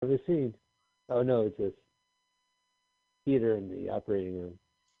Another scene. Oh no, it's a theater in the operating room.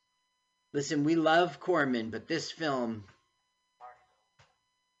 Listen, we love Corman, but this film,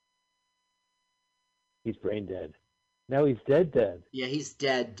 He's brain dead. Now he's dead dead. yeah, he's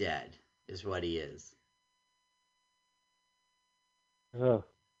dead, dead, is what he is. Oh,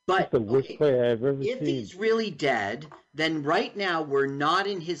 that's But the worst okay, play I've ever if seen. he's really dead, then right now we're not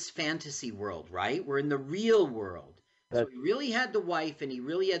in his fantasy world, right? We're in the real world. So That's he really had the wife and he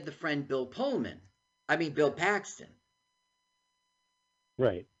really had the friend Bill Pullman. I mean, Bill Paxton.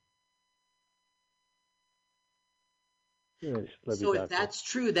 right. Yeah, let me So if doctor. that's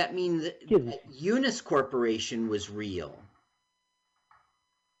true, that means Kids, that Eunice Corporation was real.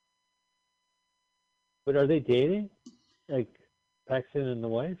 but are they dating? Like Paxton and the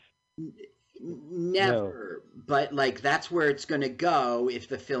wife? No. Never, but like that's where it's going to go if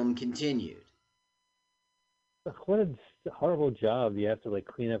the film continued. Ugh, what a horrible job you have to like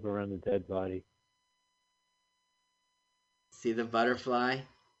clean up around the dead body. See the butterfly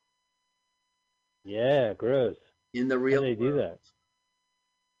Yeah, gross. in the How do real they do world.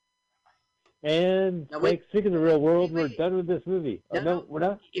 that? And Now wait, like speaking of the real world, wait, we're wait. done with this movie. Oh No, no, no. we're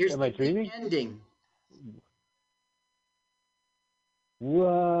not. Here's Am I the big dreaming? ending.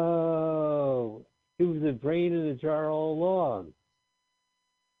 Whoa! He was a brain in a jar all along,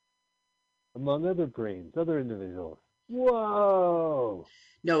 among other brains, other individuals. Whoa!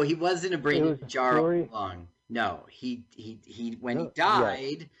 No, he wasn't a It brain in was a a jar all story. along. No, he when he No, yes,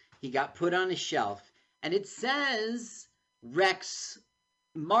 died, he got put on a shelf, and it says Rex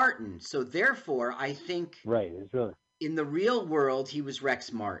Martin. So therefore, I think right. It's really. in the real world he was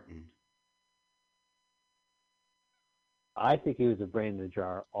Rex Martin. I think he was a brain in a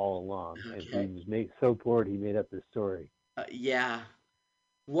jar all along, and he Okay. was so bored he made up this story. Yeah.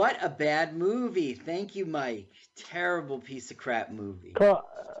 What a bad movie. Thank you, Mike. Terrible piece of crap movie. Carl,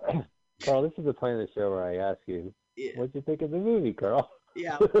 Carl, this is the point of the show where I ask you, Yeah. what'd you think of the movie, Carl?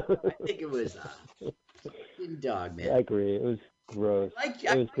 Yeah. I think it was dog, I man. agree. It was gross. I It was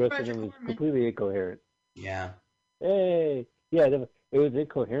like gross and Roger it was Corman. completely incoherent. Yeah. Hey, yeah, it was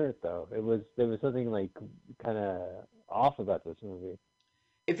incoherent though. There was something like kind of off about this movie.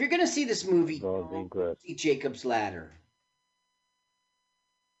 If you're gonna see this movie, Well, being don't gross. see Jacob's Ladder.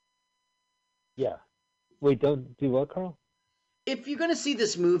 Yeah. Wait, don't do what, Carl? If you're gonna see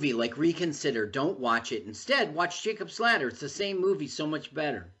this movie, like reconsider, don't watch it. Instead, watch Jacob's Ladder. It's the same movie, so much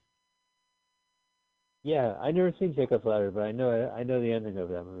better. Yeah, I never seen Jacob's Ladder, but I know the ending of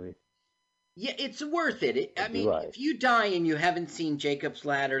that movie. Yeah, it's worth it. Or I do mean, I? if you die and you haven't seen Jacob's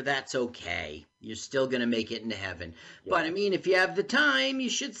Ladder, that's okay. You're still gonna make it into heaven. But Yeah. I mean, if you have the time, you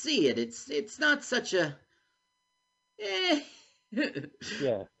should see it. It's not such a eh.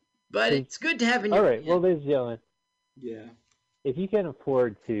 Yeah. But 'Cause- it's good to have in all your right, well, hand. ladies and gentlemen, Yeah. if you can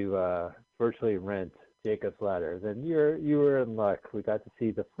afford to virtually rent Jacob's Ladder, then you were in luck. We got to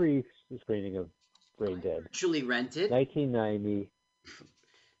see the free screening of Brain Dead, Virtually rented. 1990.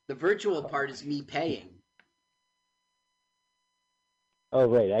 The virtual part is me paying. Oh,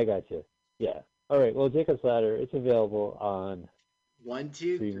 right, I got you. Yeah. All right. Well, Jacob's Ladder, it's available on One,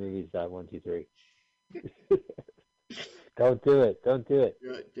 two, three. freemovies.123. Don't do it. Don't do it.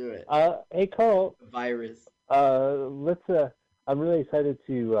 Do it. Do it. Hey, Carl. Virus. Let's. I'm really excited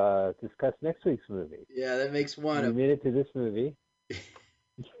to discuss next week's movie. Yeah, that makes one We of made it to this movie.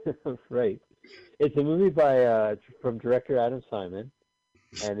 Right. It's a movie by from director Adam Simon,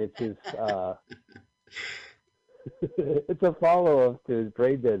 and it's his. It's a follow-up to his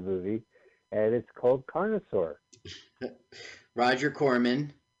Brain Dead movie, and it's called Carnosaur. Roger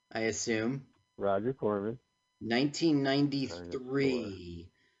Corman, I assume. Roger Corman. Carnosaur. 1993.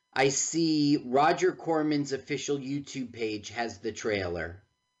 I see Roger Corman's official YouTube page has the trailer.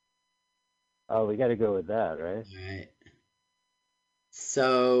 Oh, we got to go with that, right? All right.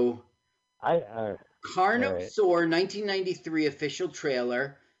 So, All right. Carnosaur 1993 official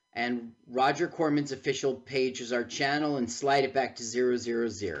trailer, and Roger Corman's official page is our channel, and slide it back to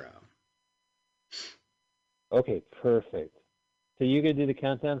 000. Okay, perfect. So you gonna do the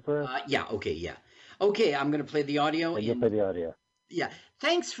countdown for us, Yeah, okay, yeah. Okay, I'm going to play the audio. and you'll play the audio. Yeah,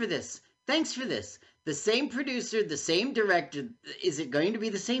 thanks for this. Thanks for this. The same producer, the same director. Is it going to be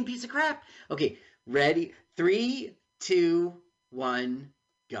the same piece of crap? Okay, ready? 3, 2, 1,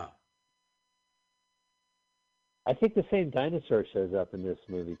 go. I think the same dinosaur shows up in this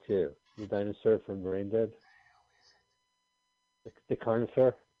movie too. The dinosaur from Brain Dead, the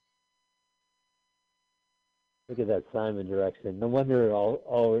Carnosaur. Look at that Simon direction. No wonder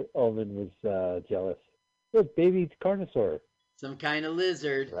Ullman was jealous. Look, baby Carnosaur. Some kind of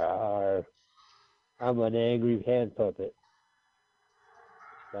lizard. Rawr. I'm an angry hand puppet.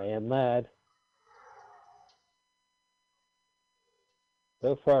 Diane Ladd.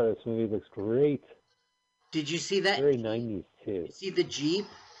 So far, this movie looks great. Did you see that? Very 90s, too. See the Jeep?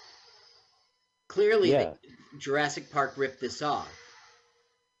 Clearly, yeah. Jurassic Park ripped this off.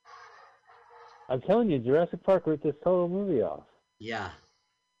 I'm telling you, Jurassic Park ripped this total movie off. Yeah.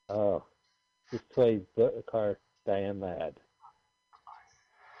 Oh. This plays the car Diane Ladd.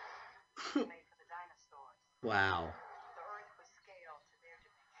 Wow.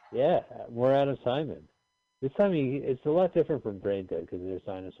 Yeah, more Adam Simon. This time it's a lot different from Brain Dead because there's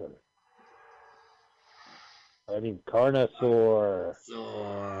dinosaurs. I mean, Carnosaur.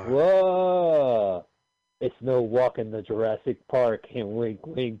 Whoa! It's no walk in the Jurassic Park, and wink,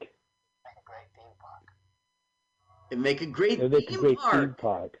 wink. Make a great theme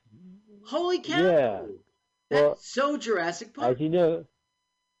park. Holy cow! Yeah. That's so Jurassic Park. As you know,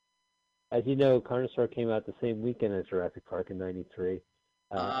 Carnosaur came out the same weekend as Jurassic Park in '93,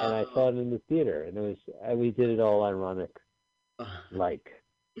 and I saw it in the theater, and we did it all ironic, like.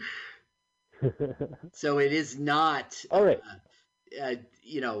 So it is not. All right.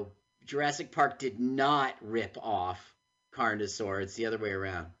 Jurassic Park did not rip off Carnosaur. It's the other way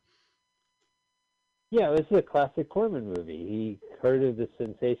around. Yeah, this is a classic Corman movie. He heard of the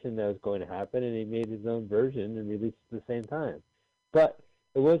sensation that was going to happen, and he made his own version and released it at the same time. But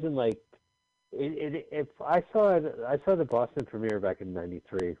it wasn't like I saw the Boston premiere back in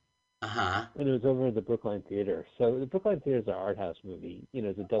 '93. Uh-huh. And it was over at the Brookline Theater. So the Brookline Theater is an art house movie.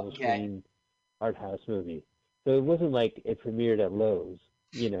 It's a double screen art house movie. So it wasn't like it premiered at Lowe's,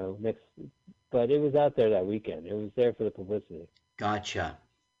 but it was out there that weekend. It was there for the publicity. Gotcha.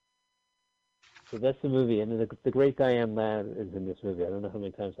 So that's the movie, and the great Diane Ladd is in this movie. I don't know how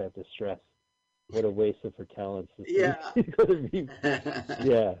many times I have to stress what a waste of her talents. Yeah.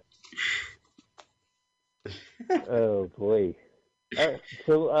 Yeah. Oh boy.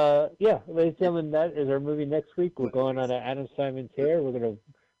 So ladies and gentlemen, that is our movie next week. We're going on an Adam Simon tear.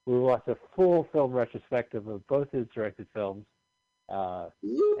 We'll watch a full film retrospective of both his directed films,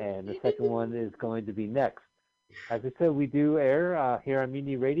 and the second one is going to be next. As I said, we do air here on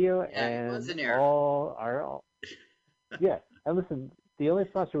Mutiny Radio, and all our And listen, the only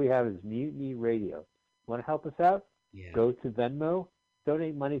sponsor we have is Mutiny Radio. Want to help us out? Yeah. Go to Venmo,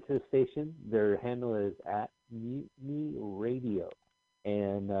 donate money to the station. Their handle is at Mutiny Radio,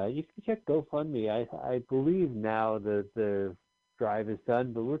 and you can check GoFundMe. I believe now that the drive is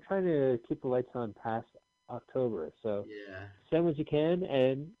done, but we're trying to keep the lights on past October. So send what you can,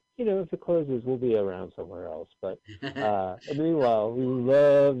 and if it closes, we'll be around somewhere else. But meanwhile, we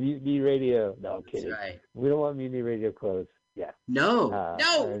love Mutiny Radio. No, I'm kidding. That's right. We don't want Mutiny Radio closed. Yeah. No.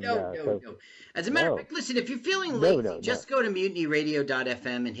 As a matter of fact, listen, if you're feeling lazy, just go to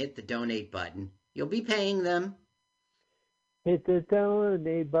MutinyRadio.fm and hit the donate button. You'll be paying them. Hit the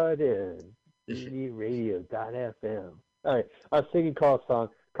donate button. MutinyRadio.fm. All right. I'm singing Carl's song.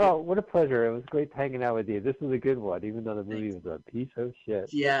 Carl, what a pleasure. It was great hanging out with you. This was a good one, even though the movie was a piece of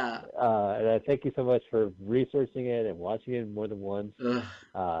shit. Yeah. And I thank you so much for researching it and watching it more than once,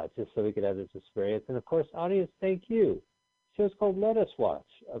 just so we could have this experience. And, of course, audience, thank you. The show's called Let Us Watch,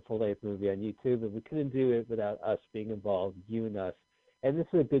 a full-length movie on YouTube, and we couldn't do it without us being involved, you and us. And this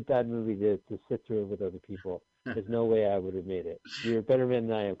is a good, bad movie to sit through it with other people. There's no way I would have made it. You're a better man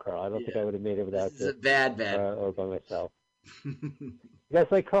than I am, Carl. I don't think I would have made it without you. It's a bad. Or by myself. You guys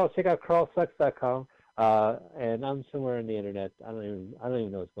like Carl? Check out carlsucks.com. And I'm somewhere on the internet. I don't even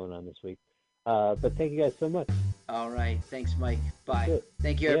know what's going on this week. But thank you guys so much. All right. Thanks, Mike. Bye. Good.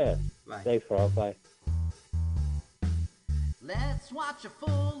 Thank you. Yeah. Bye. Thanks, Carl. Bye. Let's watch a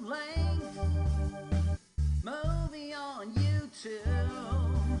full-length movie on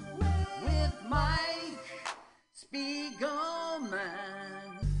YouTube with Mike Spiegelman.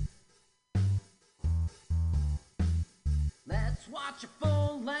 Let's watch a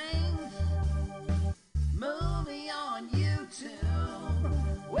full-length movie on YouTube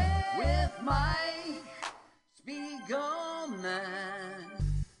with Mike Spiegelman.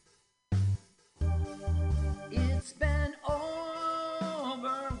 It's been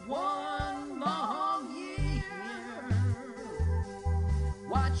over 1 long year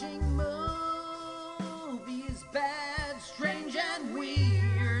watching movies, bad, strange, and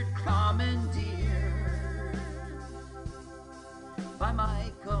weird, commandeered by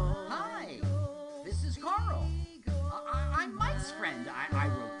Michael. Hi, this is Carl. I'm Mike's friend. I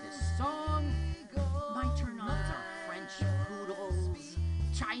wrote this song. My turn-ons are French poodles,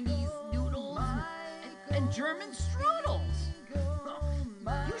 Chinese noodles, and German strudels.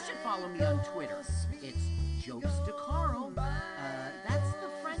 You should follow me on Twitter. It's Jokes to Carl. That's the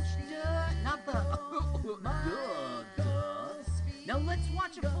French duh, not the duh. Now let's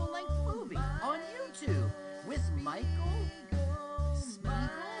watch a full-length movie on YouTube with Michael Spiegel.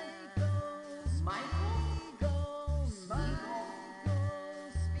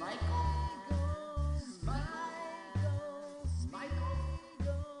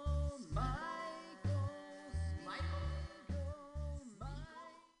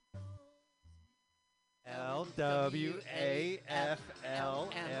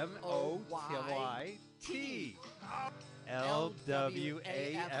 LWAFLMOYT.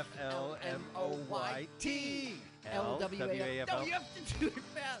 LWAFLMOYT. LWAFL. No, you have to do it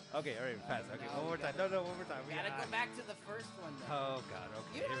fast. Okay, all right, fast. Okay, one more time. No, one more time. We gotta go back to the first one. Though. Oh God.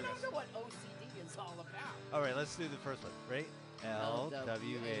 Okay. You don't know what OCD is all about. All right, let's do the first one. Ready? LWAFLMOYT.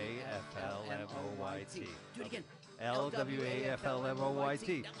 Do it again. LWAFLMOYT.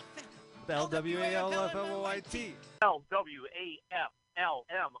 LWAFLMOYT. LWAFLMOYT.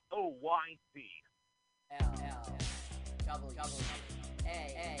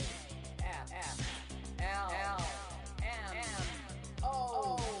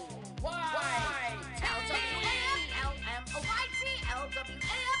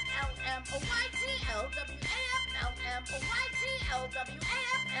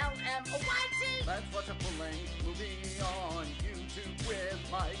 Let's watch a full-length movie on YouTube with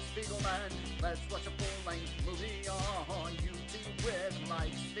Mike Spiegelman. Let's watch a full-length movie on YouTube with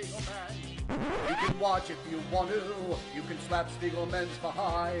Mike Spiegelman. You can watch if you want to. You can slap Spiegelman's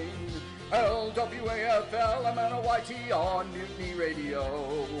behind. LWAFLMNOYT on Mutiny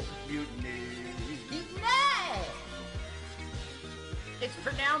Radio. Mutiny. Mutiny! It's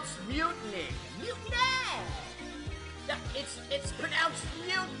pronounced mutiny. Mutiny! It's pronounced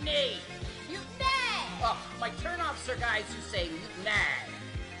mutiny. Mutiny! Oh, my turnoffs are guys who say mutiny.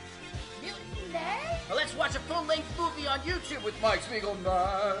 Mutiny? Well, let's watch a full-length movie on YouTube with Mike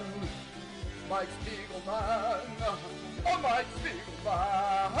Spiegelman. Mike Spiegelman. Oh, Mike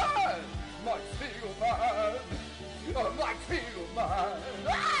Spiegelman. Mike Spiegelman. Oh, Mike Spiegelman.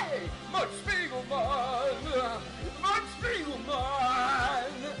 Hey! Mike Spiegelman. Mike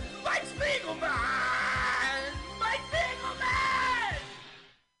Spiegelman. Mike Spiegelman. Mike Spiegelman.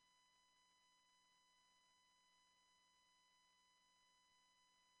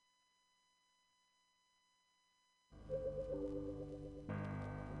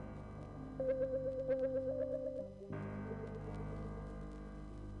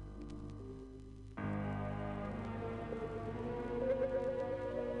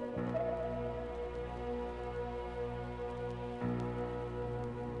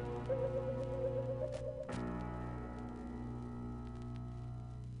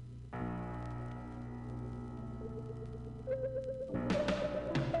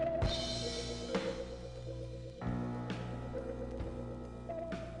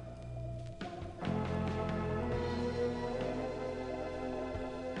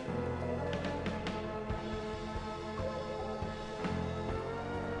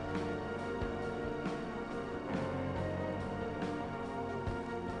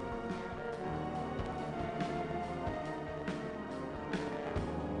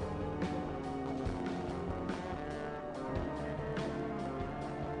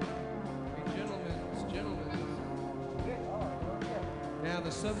 Now,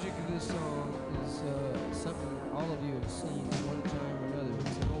 the subject of this song is something all of you have seen at one time or another.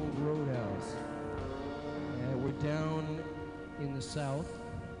 It's an old roadhouse. We're down in the South,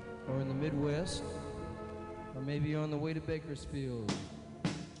 or in the Midwest, or maybe on the way to Bakersfield.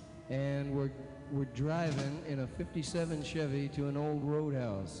 And we're driving in a 57 Chevy to an old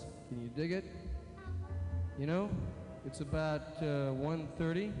roadhouse. Can you dig it? You know, it's about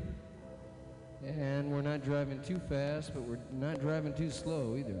 1:30. And we're not driving too fast, but we're not driving too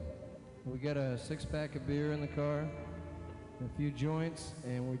slow either. We got a 6-pack of beer in the car, a few joints,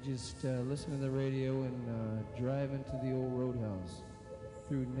 and we're just listening to the radio and driving to the old roadhouse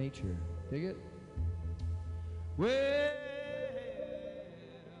through nature. Dig it? Well,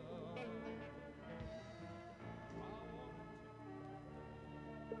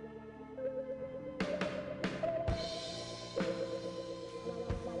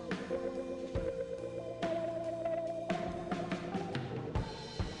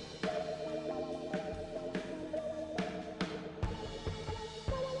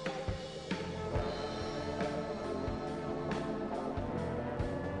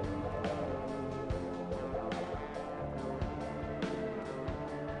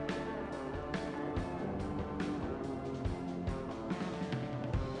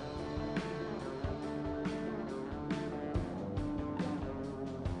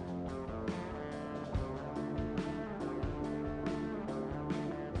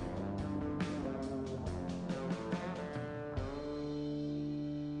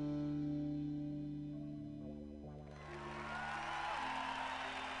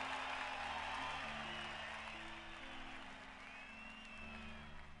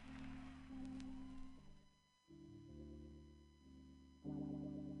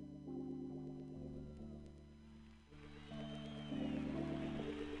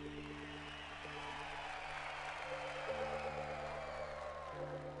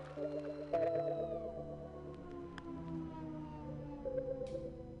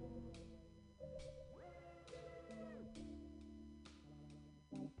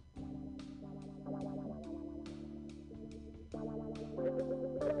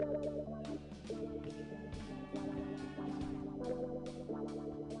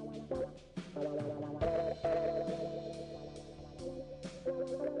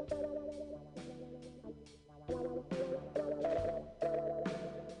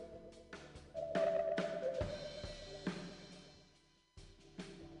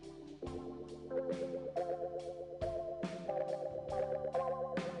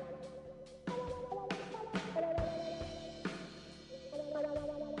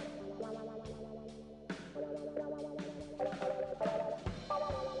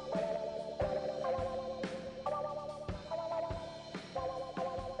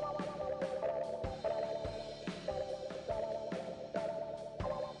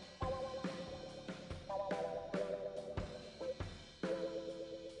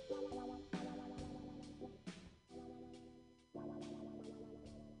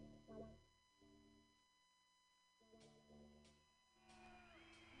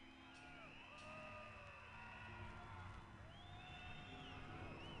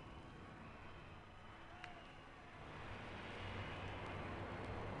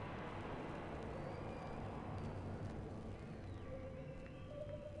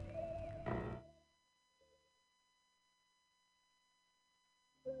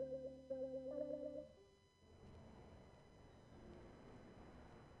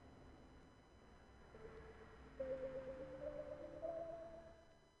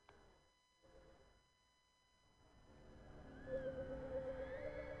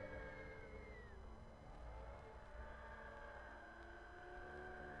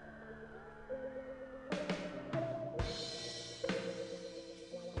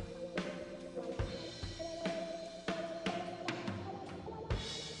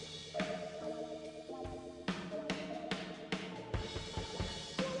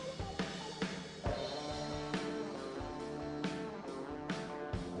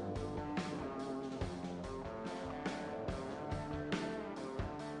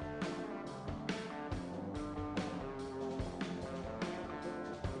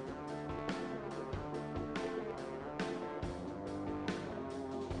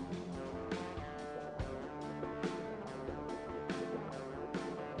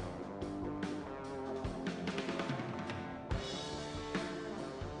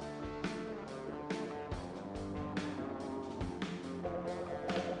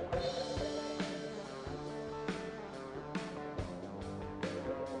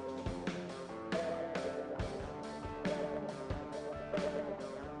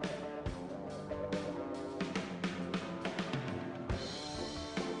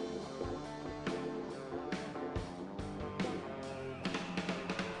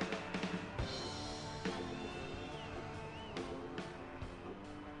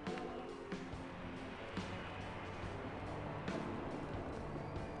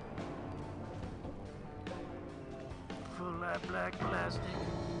 Black plastic.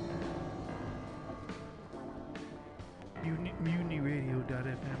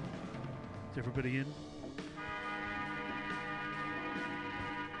 MutinyRadio.fm. Is everybody in?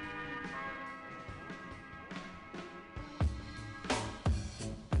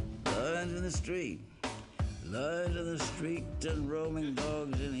 Lines in the street, lines in the street, and roaming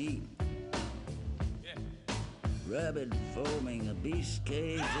dogs in heat. Rabid foaming, a beast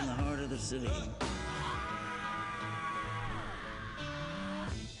caged in the heart of the city.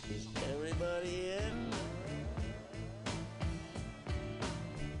 Is everybody in?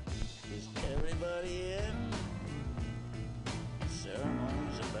 Is everybody in? The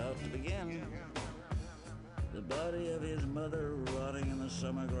ceremony's about to begin. The body of his mother rotting in the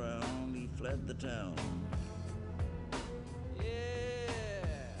summer ground, he fled the town.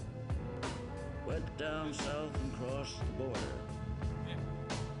 Went down south and crossed the border.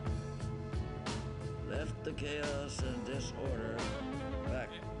 Left the chaos and disorder back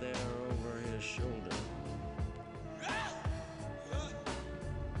there over his shoulder.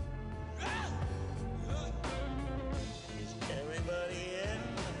 Is everybody in?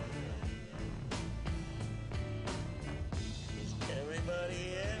 Is everybody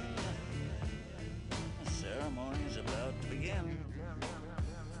in? The ceremony's about to begin.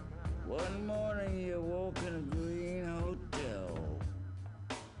 One morning he awoke in a green hotel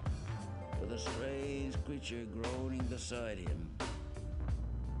with a strange creature groaning beside him.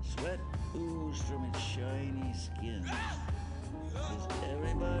 Sweat oozed from its shiny skin. Is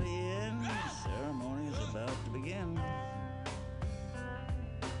everybody in? The ceremony is about to begin.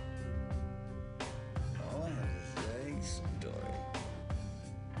 Oh, I have a vague story.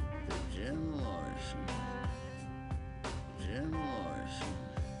 The Jim Morrison. Jim Morrison.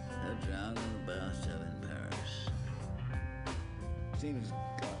 Drowned in the bathtub in Paris. Seems a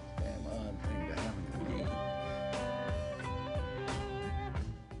goddamn odd thing to happen to me.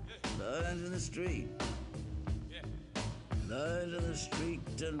 Lines in the street. Lines in the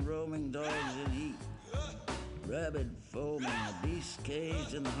street and roaming dogs in heat. Rabid foaming, a beast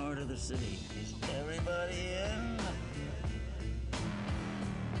caged in the heart of the city. Is everybody in?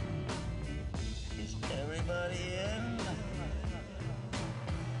 Is everybody in?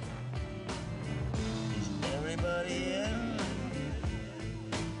 Everybody in?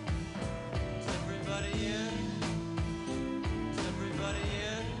 Is everybody in? Is everybody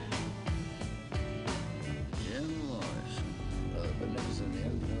in? Jim Morrison, a beneficent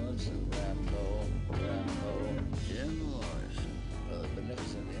influence of Rambo. Jim Morrison, a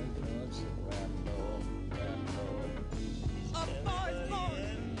beneficent influence of Rambo. A boy's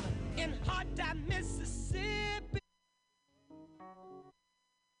born in hot time, Mississippi.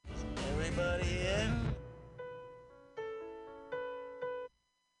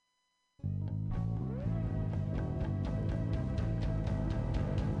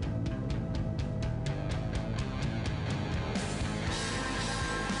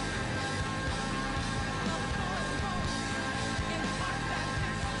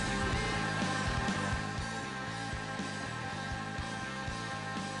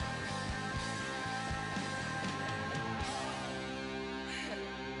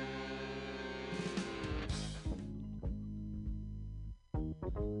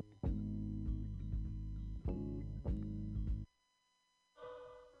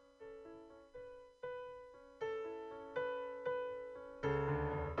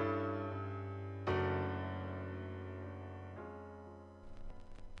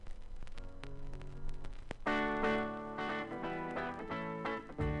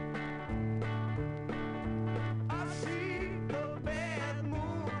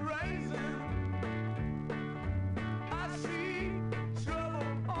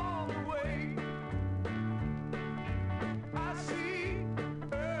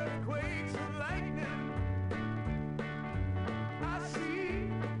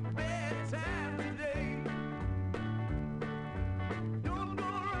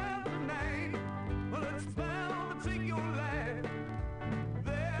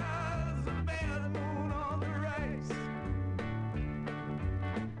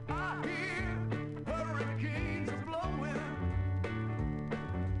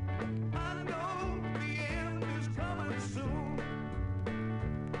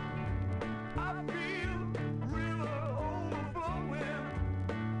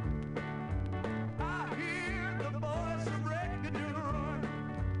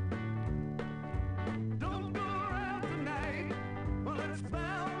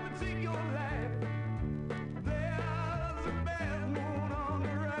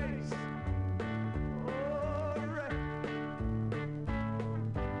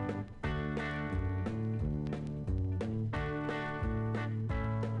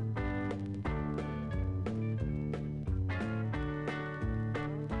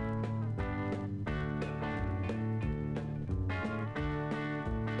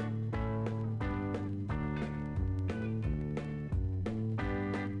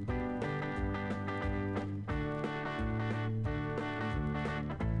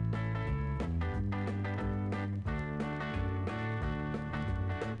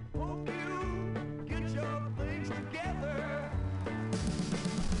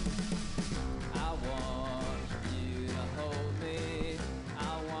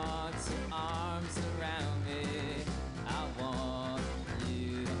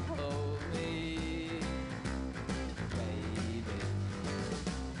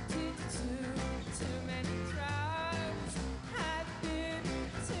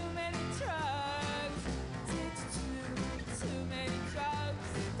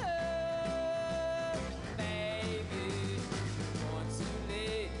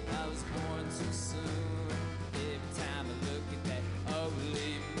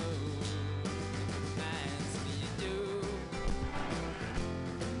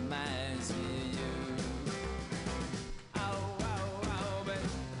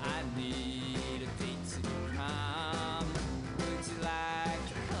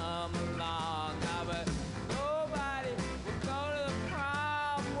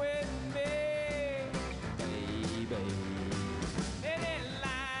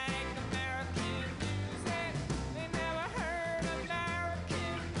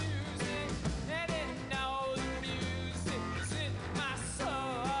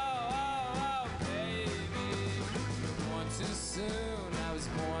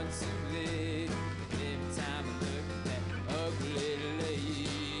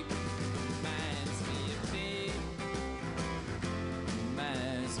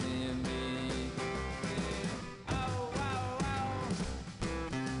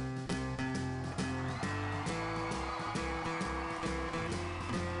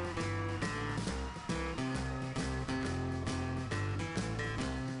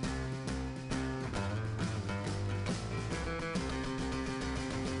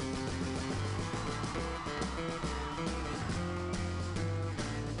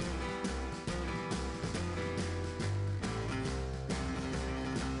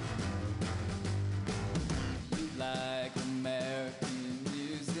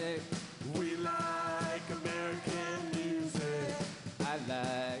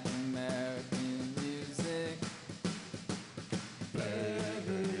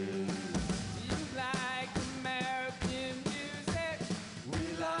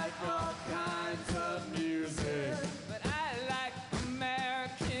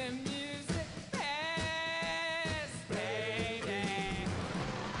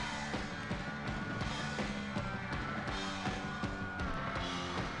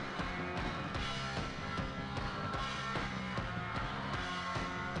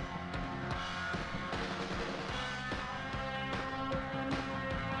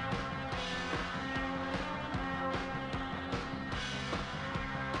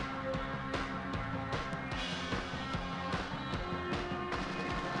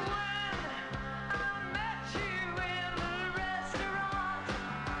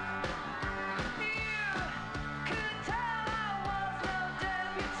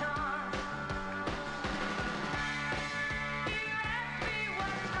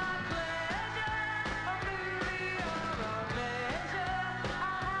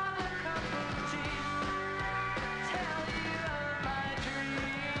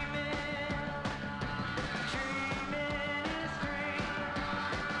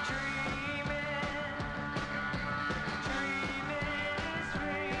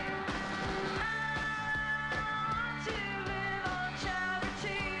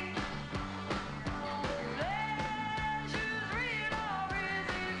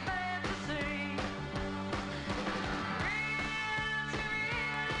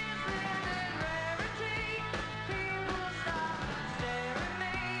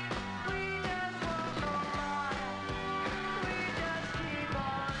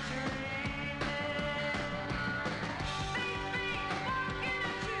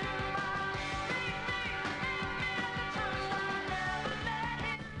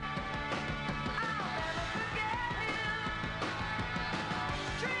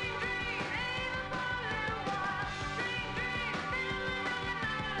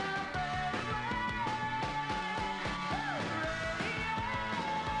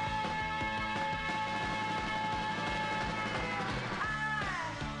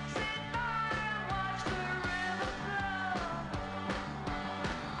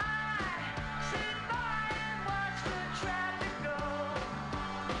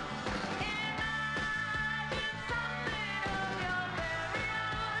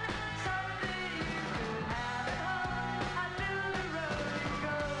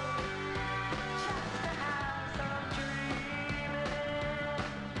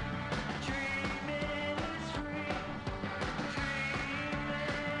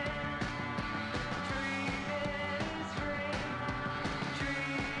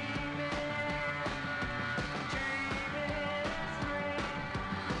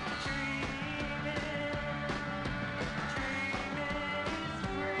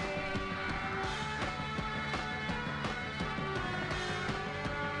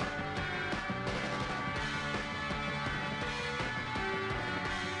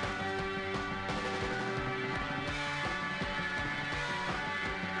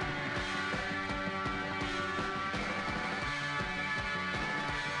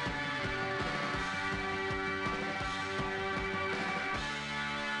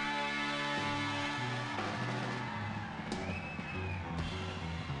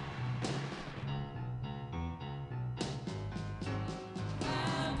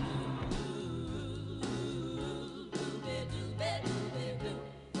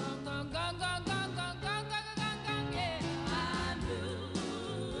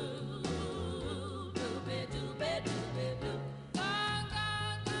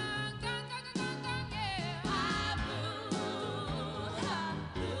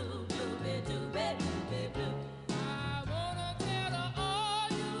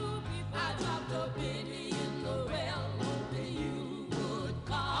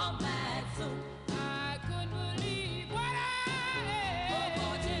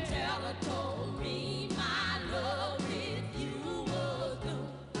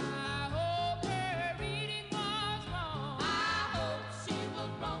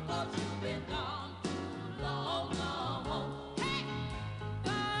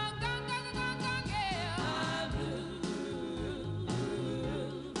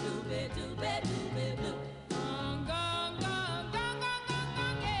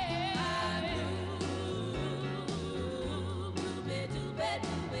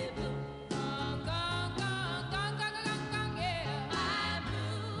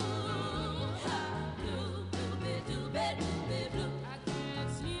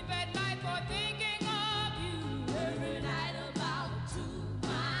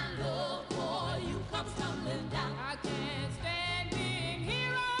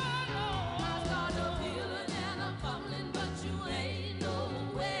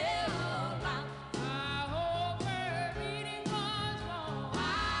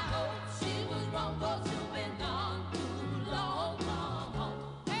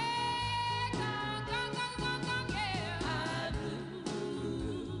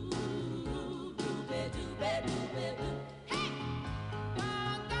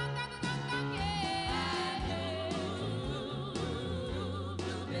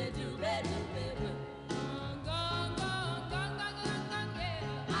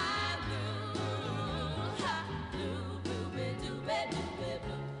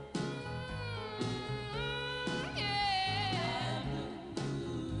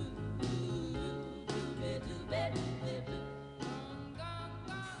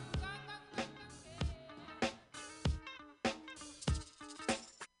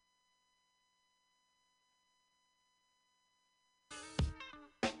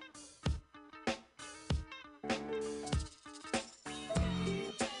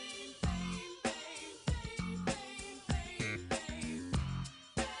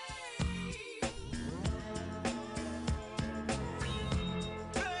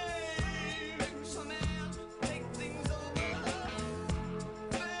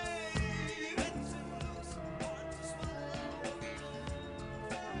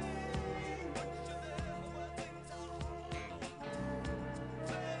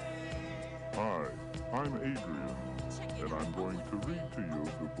 Adrian, and I'm going to read to you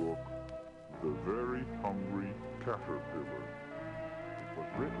the book, The Very Hungry Caterpillar. It was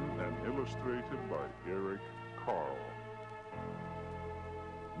written and illustrated by Eric Carle.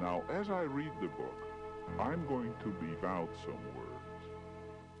 Now, as I read the book, I'm going to leave out some words.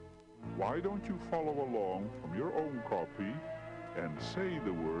 Why don't you follow along from your own copy and say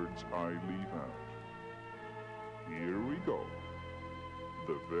the words I leave out? Here we go.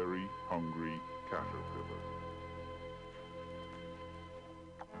 The Very Hungry Caterpillar.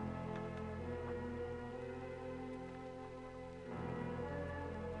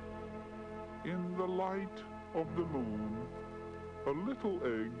 In the light of the moon, a little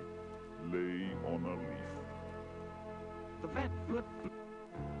egg lay on a leaf. The vet put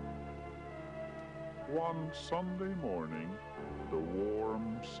One Sunday morning, the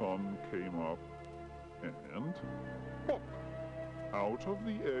warm sun came up, and pop! Out of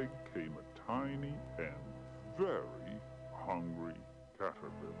the egg came a tiny and very hungry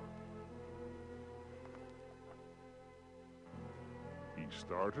caterpillar. He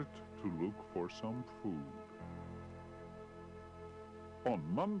started to look for some food. On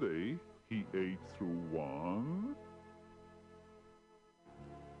Monday, he ate through one,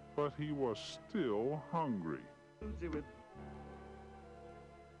 but he was still hungry.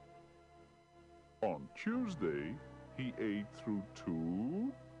 On Tuesday, he ate through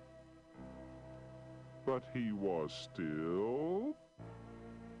two, but he was still...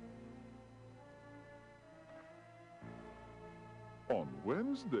 On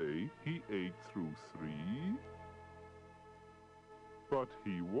Wednesday, he ate through three, but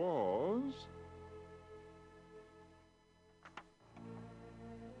he was...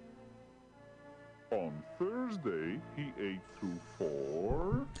 On Thursday, he ate through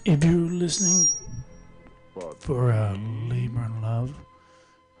four, If you're listening but for Labor and Love,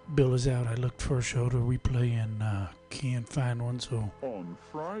 Bill is out. I looked for a show to replay and can't find one, so on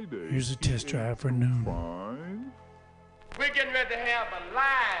Friday, here's a he test ate drive for through noon. five, We're getting ready to have a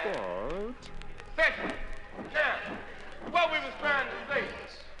live but session. Now, what we was trying to say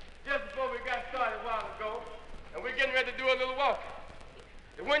just before we got started a while ago, and we're getting ready to do a little walking.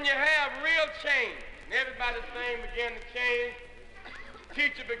 That when you have real change, and everybody's thing began to change, the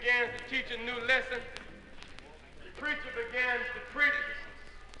teacher begins to teach a new lesson, the preacher begins to preach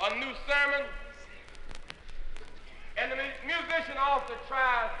a new sermon, and the musician also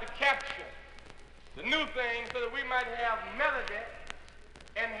tries to capture the new thing so that we might have melody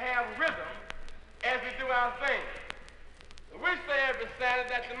and have rhythm as we do our thing. We say every Saturday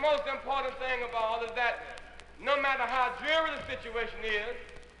that the most important thing of all is that no matter how dreary the situation is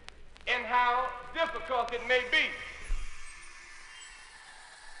and how difficult it may be,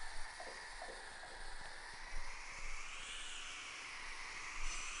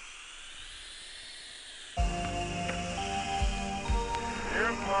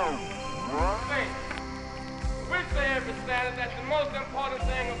 we say every Saturday that the most important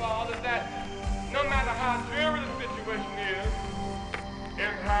thing of all is that no matter how dreary the situation is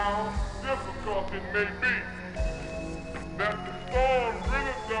and how difficult it may be, that the storm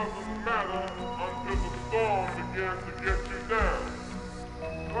really doesn't matter until the storm begins to get you down.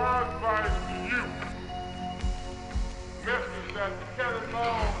 So our advice to you, message that the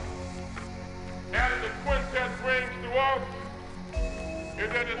Cannonball and the quintet brings to us, is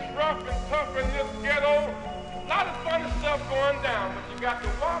that it's rough and tough in this ghetto. A lot of funny stuff going down, but you got to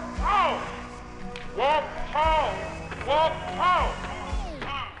walk tall. Walk tall. Walk tall.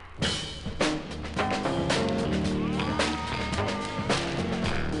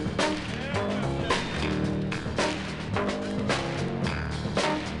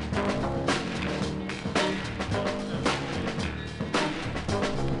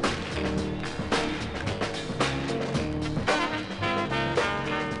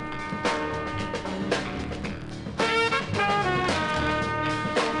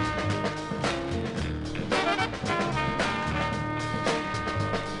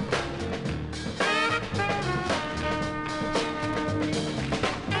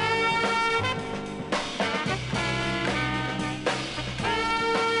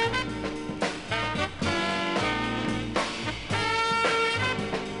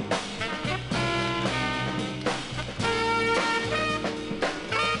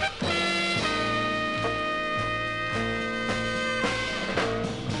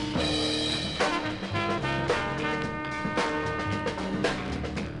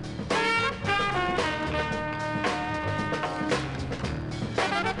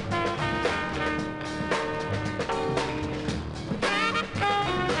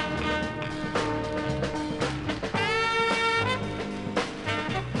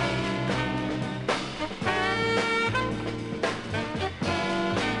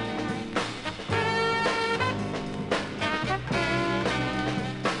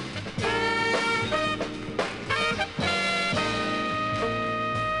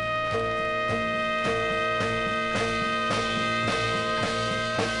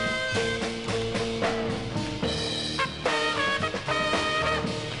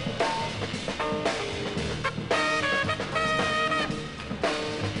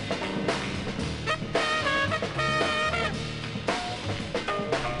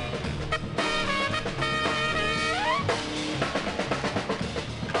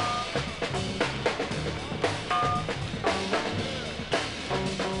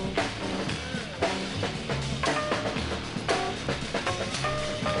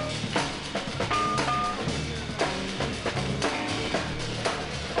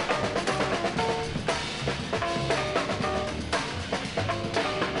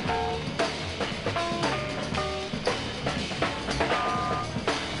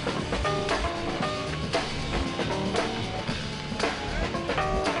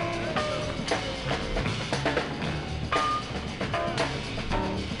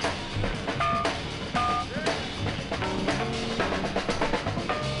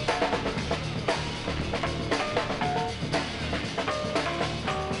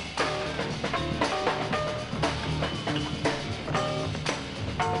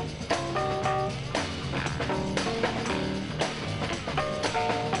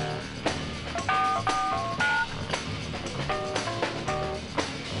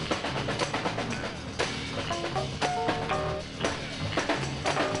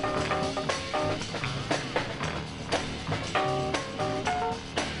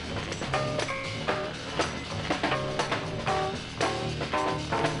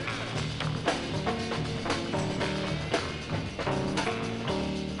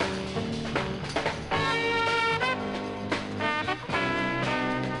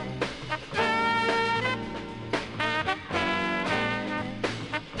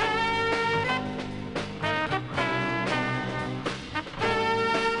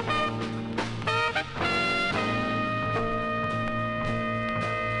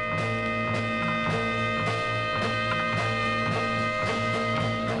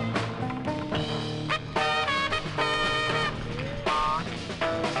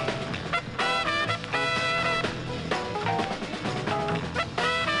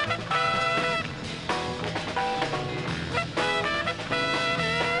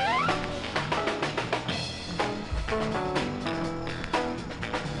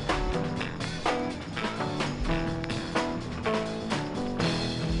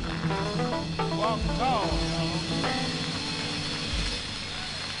 Walk tall.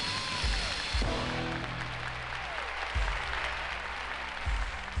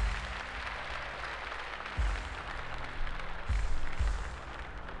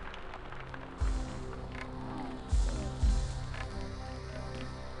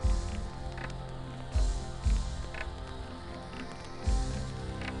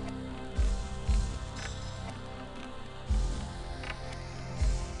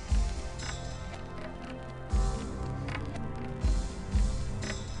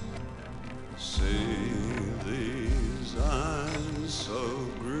 See these eyes so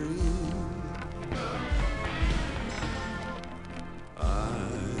green, I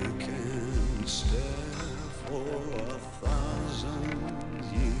can stare for 1,000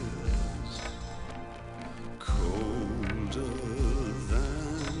 years, colder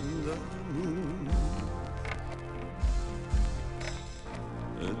than the moon.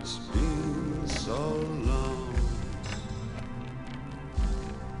 It's been so long.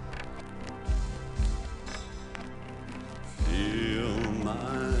 Feel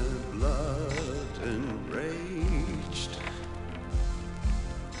my blood enraged.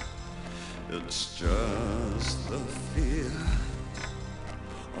 It's just the fear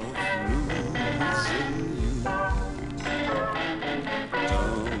of losing you.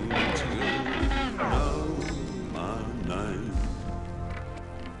 Don't you know my name?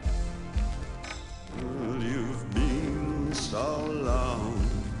 Well, you've been so long.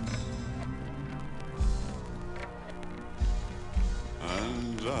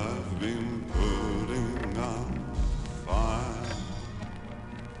 And I've been putting out fire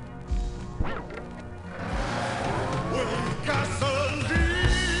with gasoline.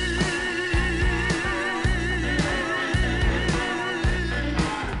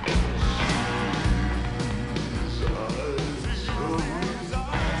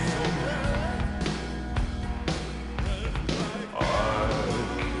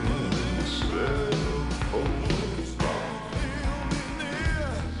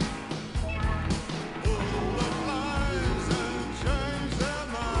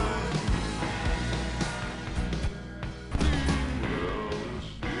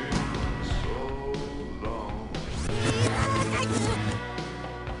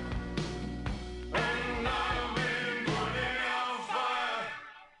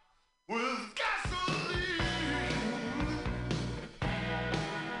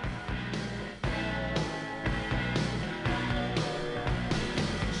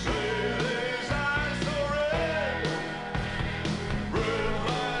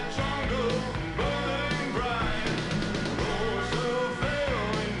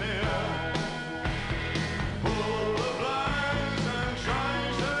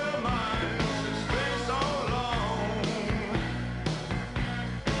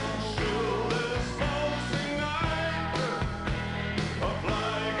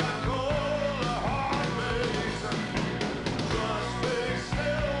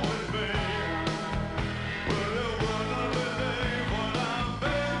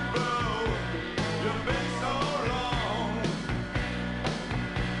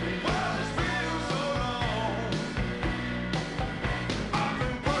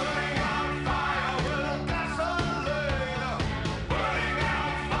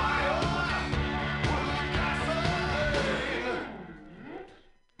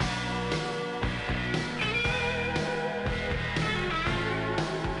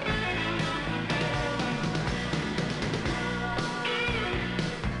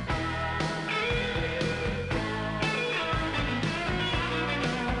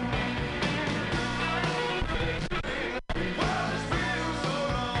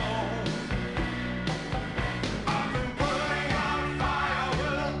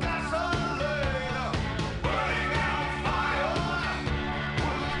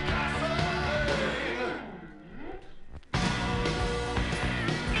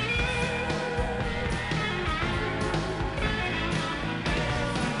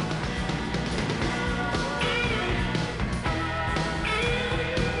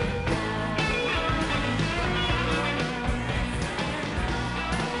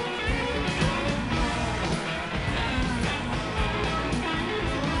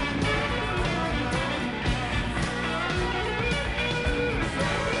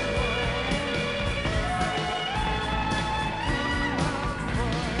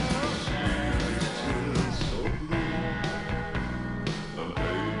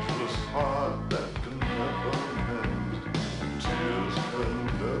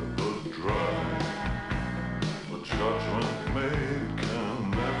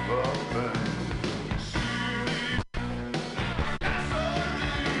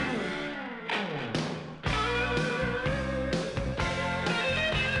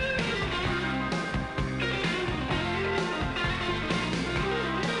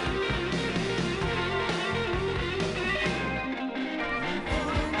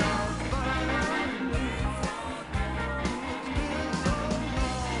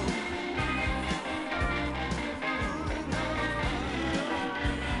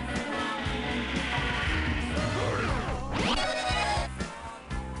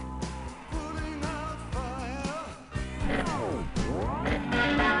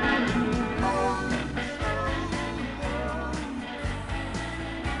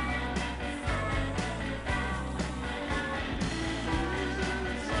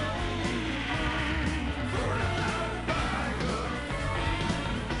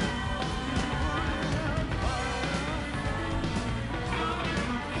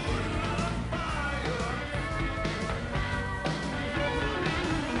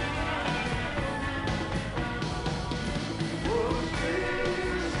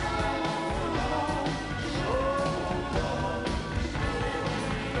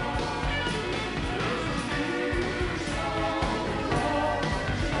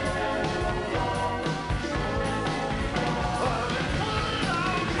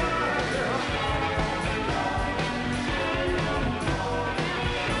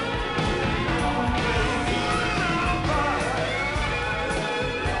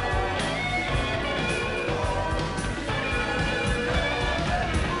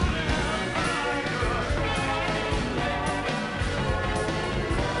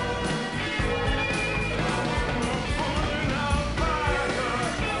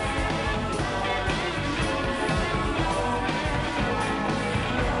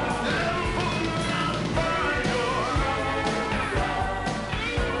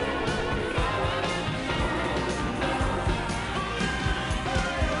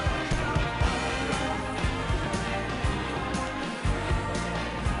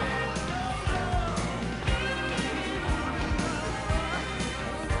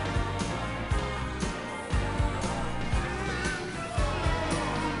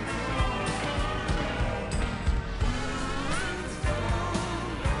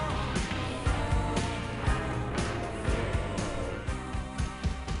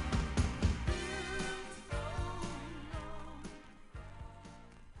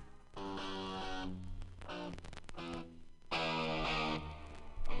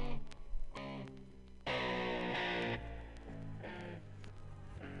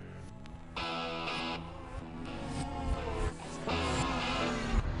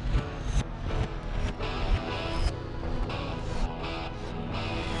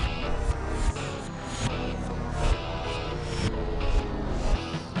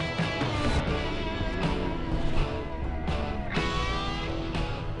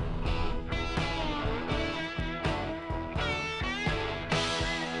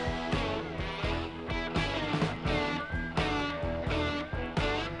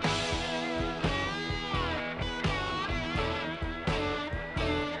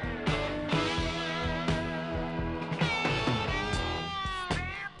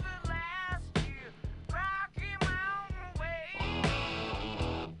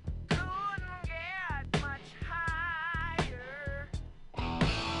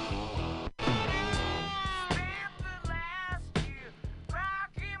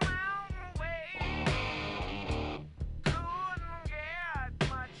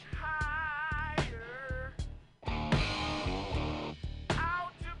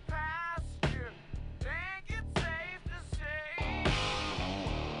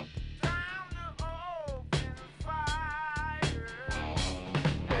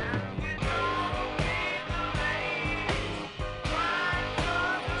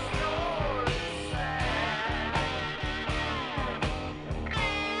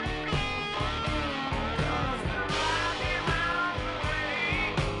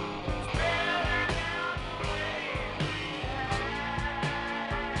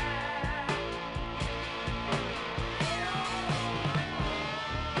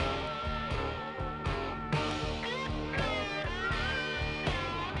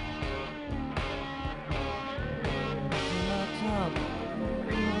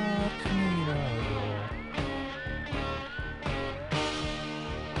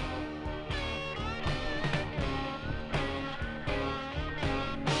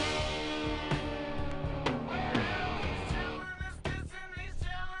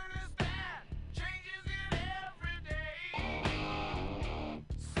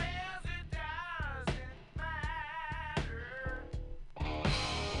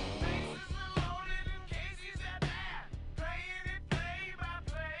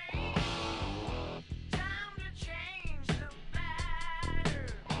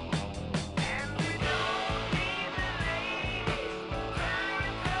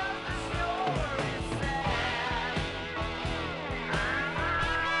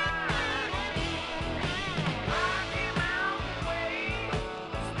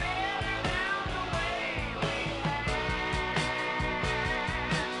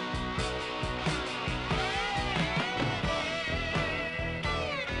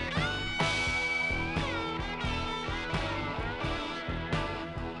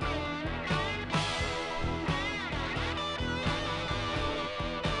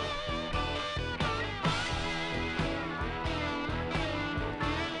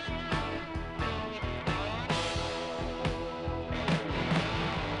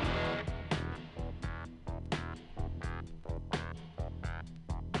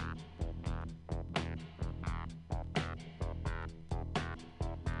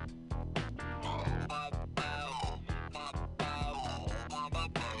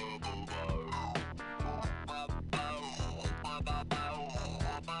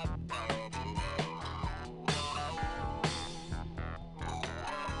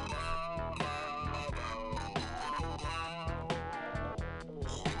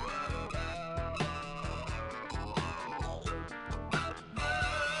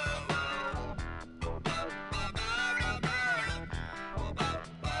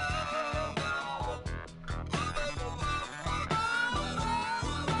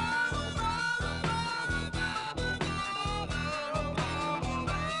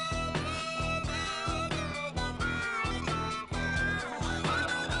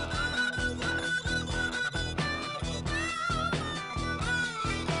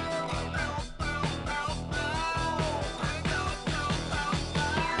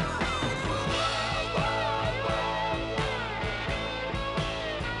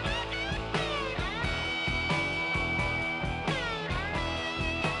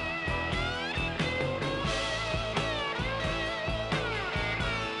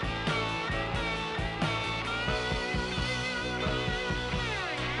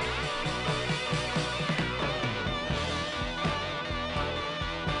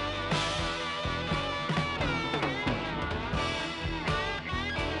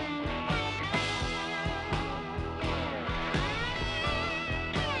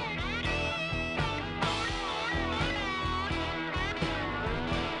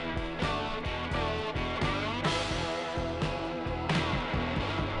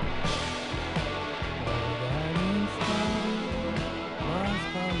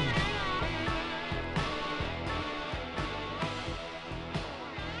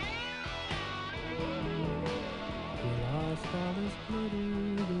 was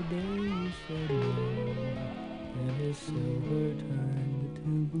glitter the day you said no, and his silver turned to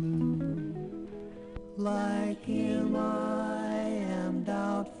blue. Like him I am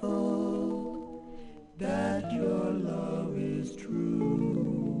doubtful that your love is true.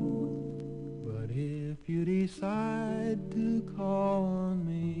 But if you decide to call on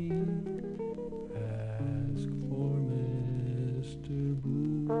me, ask for Mr.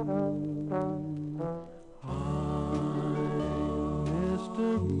 Blue. I'm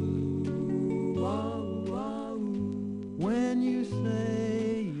Mr. Blue. When you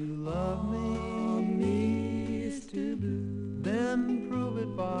say you love me, Mr. Blue, then prove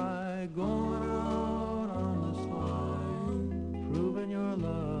it by going out on the sly, proving your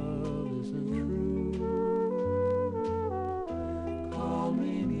love isn't true. Call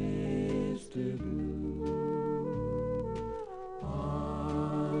me Mr. Blue.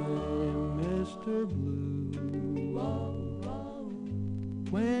 I'm Mr. Blue.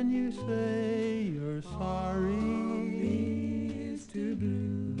 When you say you're sorry, Mr.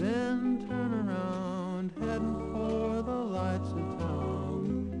 Blue, then turn around, heading for the lights of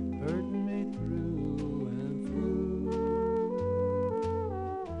town, hurting me through and through.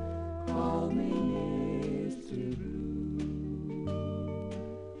 Call me Mr. Blue.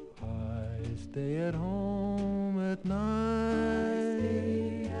 I stay at home at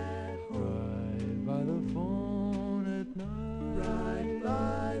night, right by the phone at night, right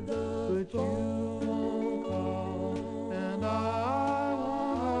by the but phone. You won't call, and I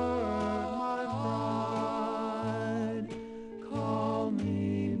won't hurt my pride. Call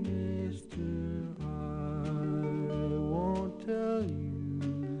me Mr. I won't tell you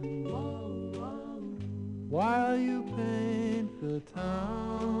while you paint the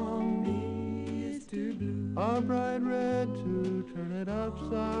town, Mr. Blue, a bright red to turn it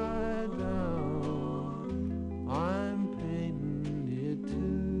upside down. I'm painting it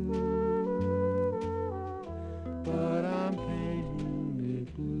too, but I'm painting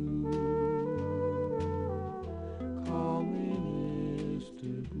it blue. Call me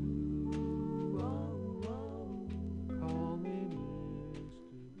Mr. Blue. Call me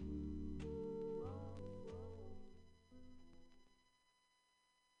Mr. Blue.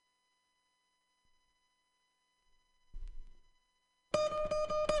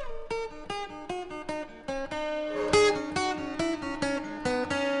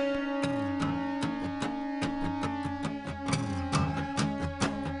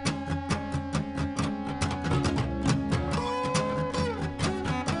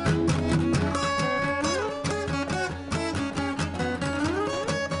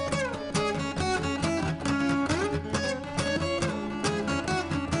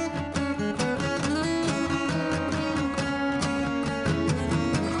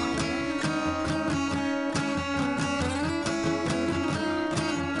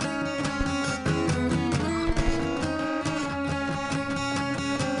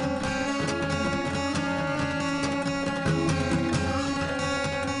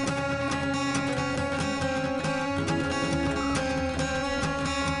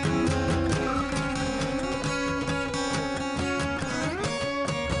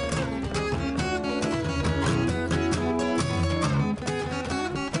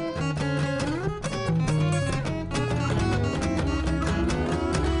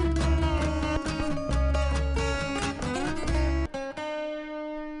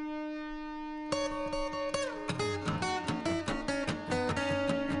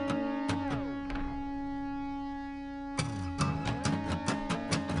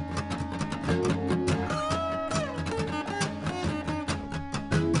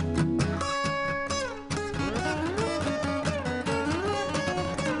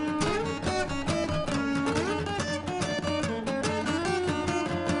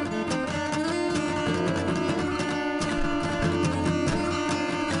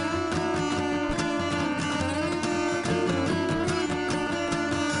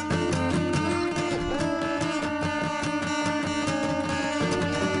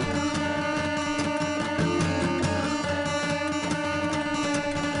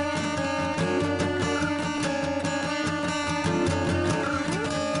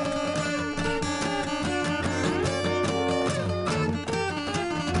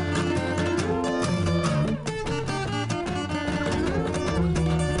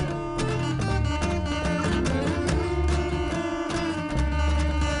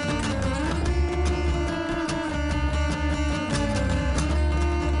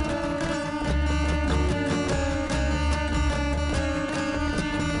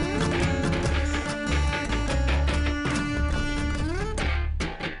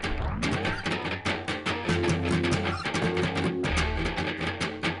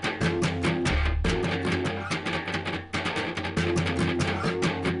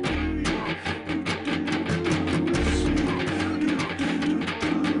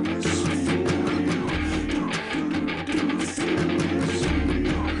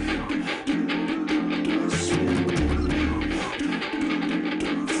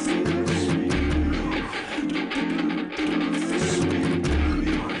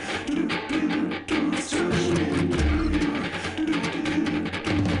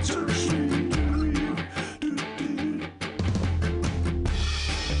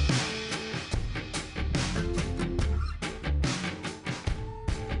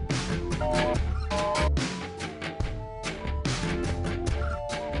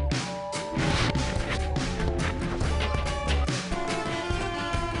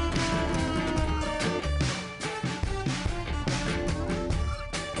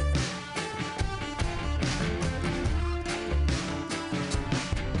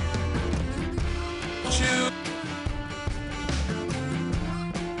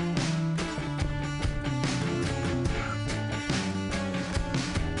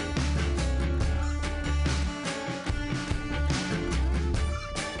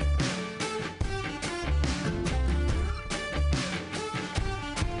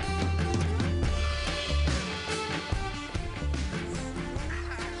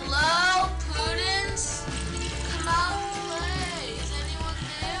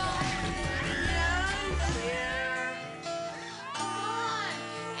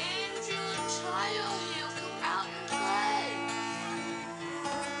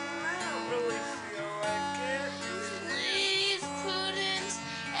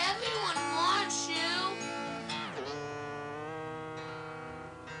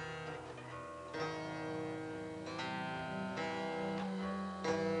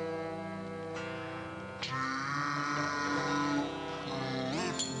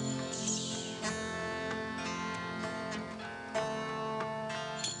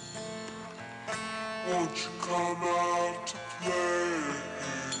 Won't you come out to play?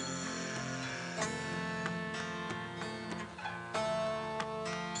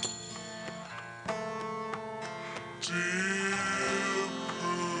 Dear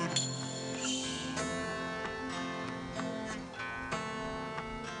Prudence,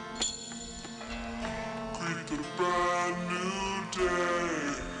 greet the brand new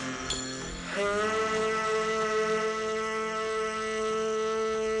day. Hey,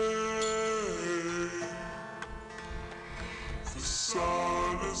 the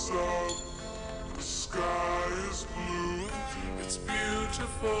sun is up, the sky is blue, it's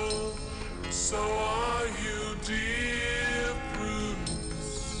beautiful, so are you, dear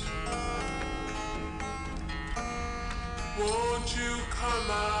Prudence. Won't you come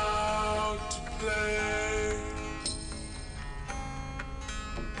out to play?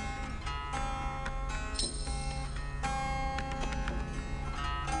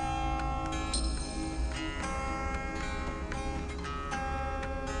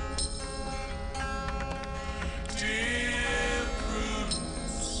 Dear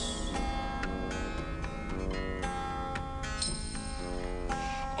Prudence,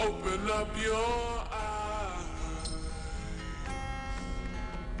 open up your eyes.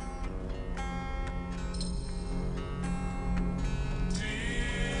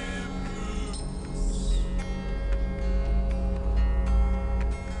 Dear Prudence,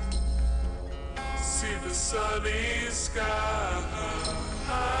 see the sunny sky.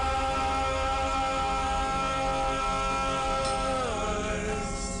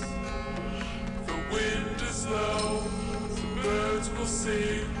 The wind is low, the birds will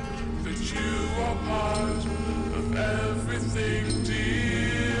sing that you are part of everything,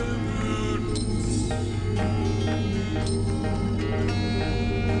 dear Prudence.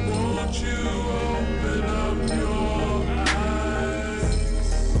 Won't you open up your eyes?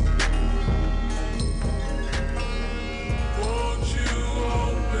 Won't you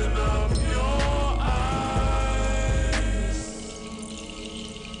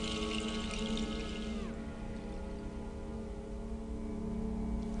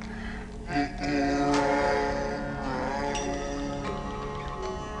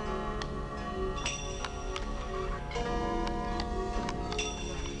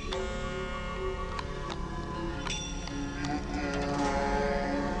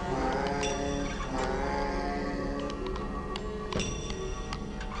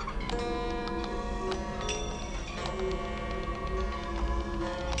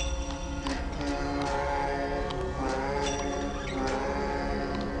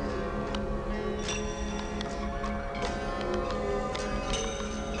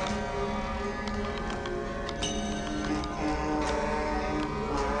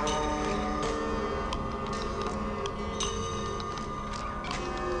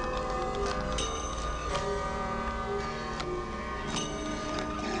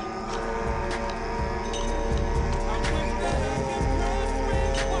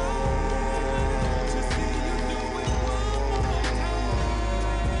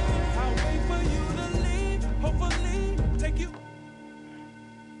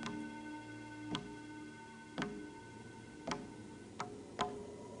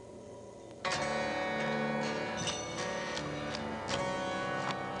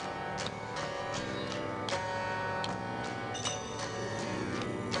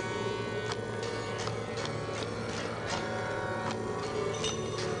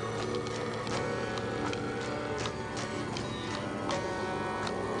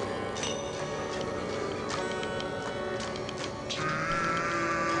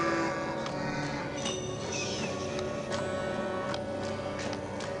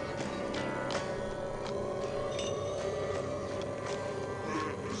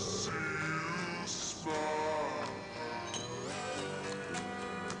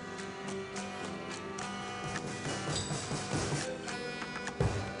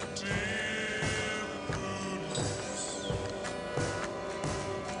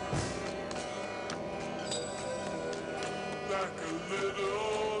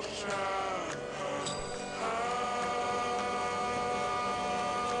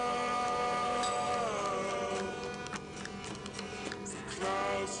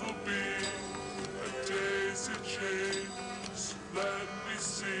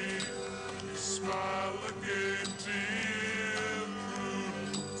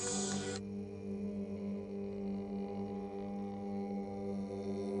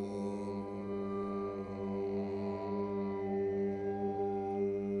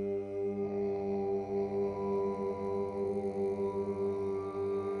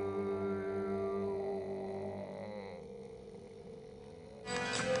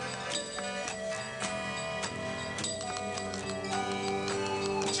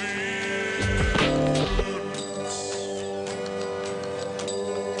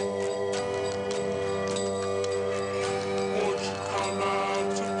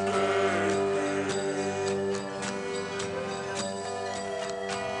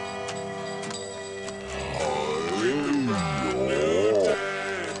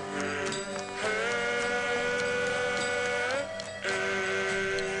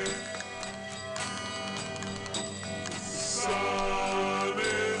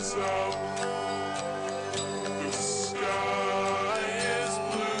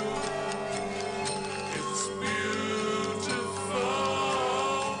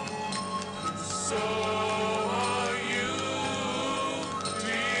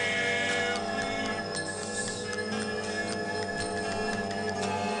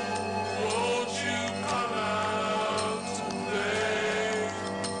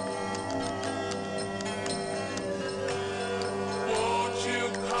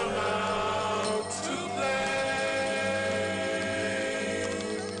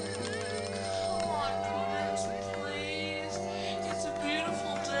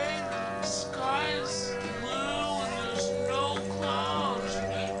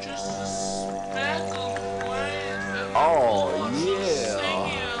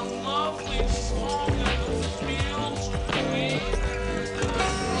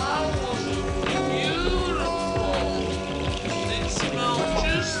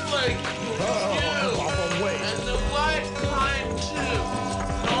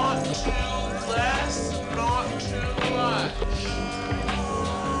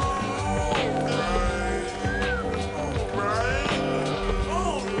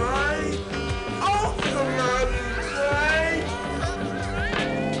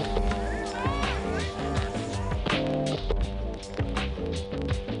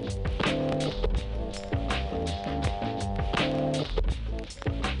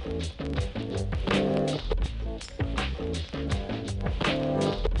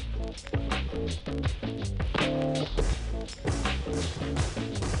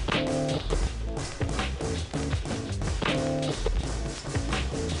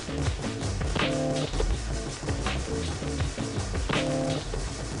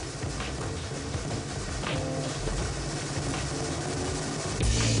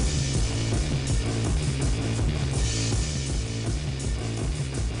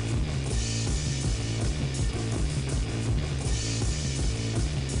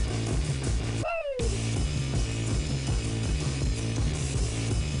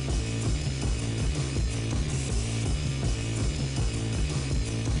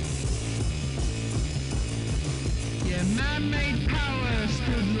Man-made power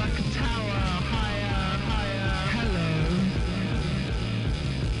stood like a tower, higher, higher, hello.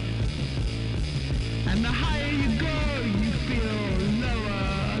 And the higher you go, you feel lower.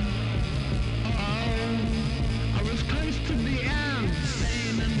 Oh, I was close to the ants,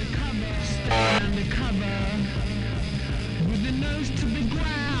 staying undercover, with the nose to the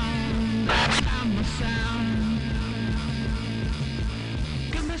ground. I found my sound.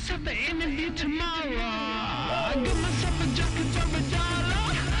 Got myself an interview tomorrow. I got myself a jacket for $1,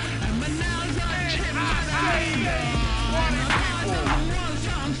 and my nails are chipped like sailor. I never want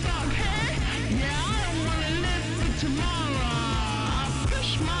some stock, hey? Yeah, I don't wanna live for tomorrow. I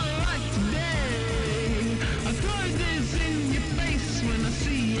push my life today. I throw this in your face when I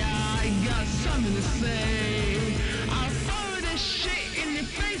see ya. I got something to say. I throw this shit in your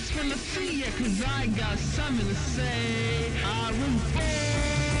face when I see ya, 'cause I got something to say. I was born.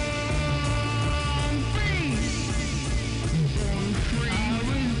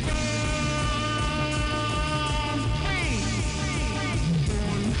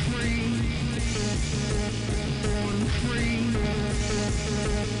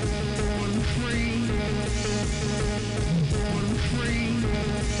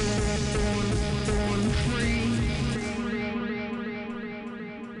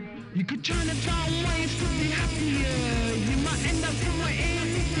 You could try to find ways to be happier. You might end up somewhere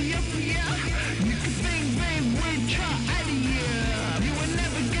in Ethiopia. You could think, babe, we'd try out of here. You were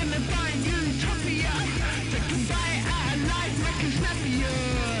never gonna find utopia. Take a bite out of life, make it snappier.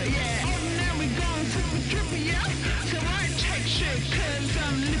 Yeah, ordinary gone super trippier. So I check shit 'cause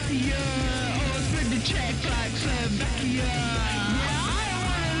I'm lippier. Or split the check like Slovakia. Yeah, I don't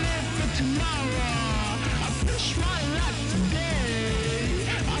wanna live for tomorrow. I push my life today.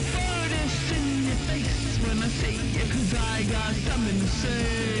 When I say it, 'cause I got something to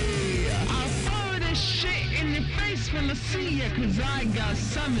say. I'll throw this shit in your face when I see ya, 'cause I got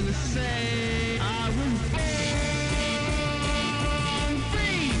something to say. I was born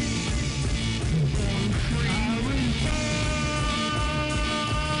free. Born free. I was born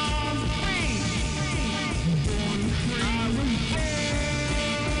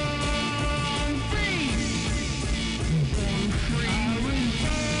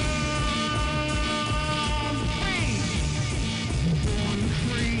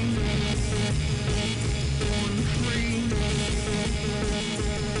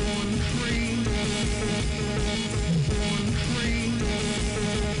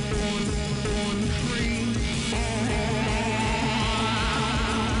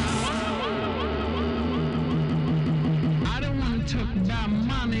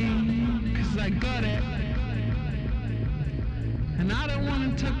money, 'cause I got it. And I don't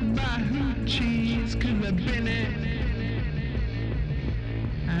wanna talk about hoochies, 'cause I've been it.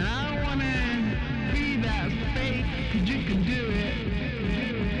 And I don't wanna be that fake, 'cause you can do it.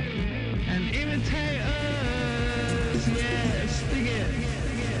 And imitate us, yeah, stick it.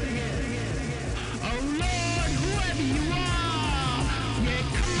 Oh Lord, whoever you are, yeah,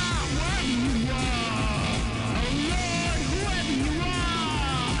 come out wherever you are. Oh Lord, whoever you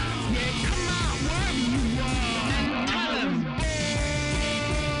are, yeah, come out wherever you are. And tell them,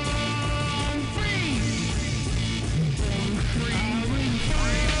 born free, born free,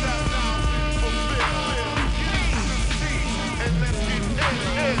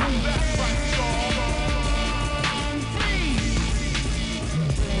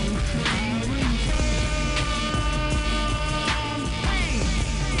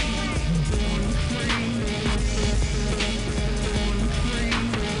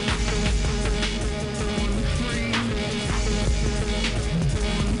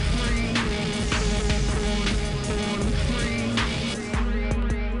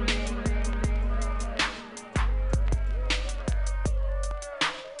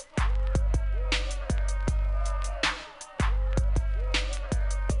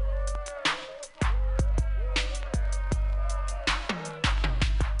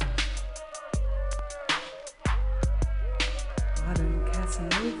 modern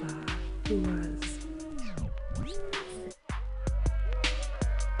Casanova, who was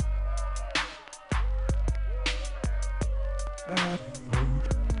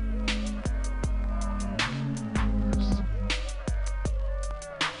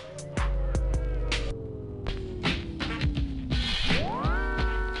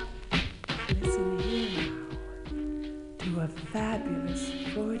listen here now to a fabulous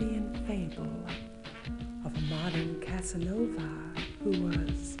Freudian fable of a modern Casanova who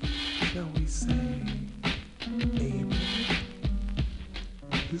was, shall we say, able.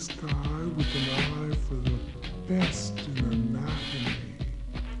 This guy with an eye for the best in anatomy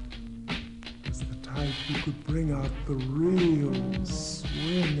was the type who could bring out the real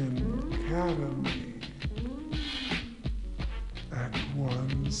swinging academy. Act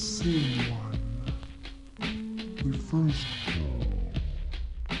 1, Scene 1. We first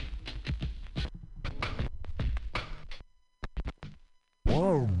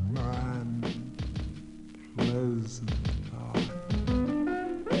man, pleasant time,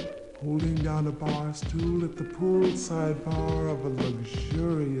 holding down a bar stool at the poolside bar of a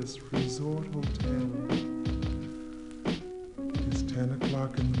luxurious resort hotel. It's 10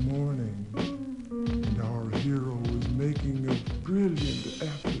 o'clock in the morning, and our hero is making a brilliant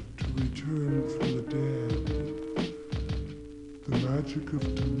effort to return from the dead. The magic of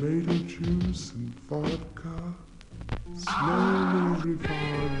tomato juice and vodka slowly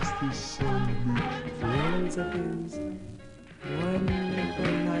revives the sun-bleached tales of his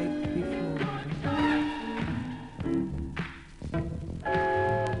wonderful night before.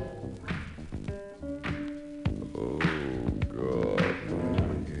 Oh, God, my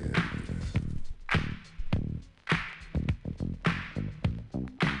head.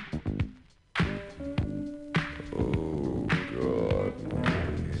 Oh, God, my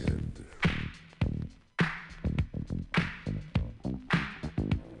head.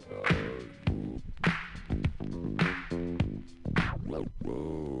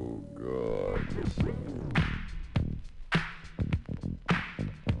 Oh, God.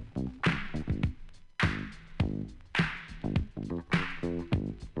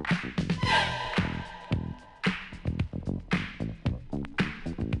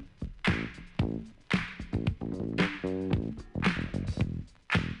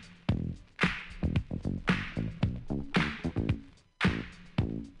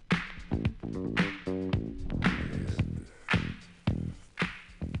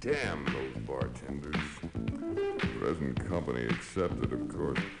 Damn those bartenders. Present company accepted, of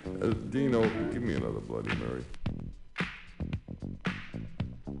course. Dino, give me another Bloody Mary.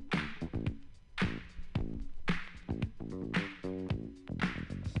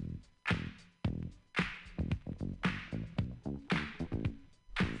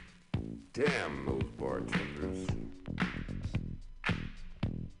 Damn those bartenders.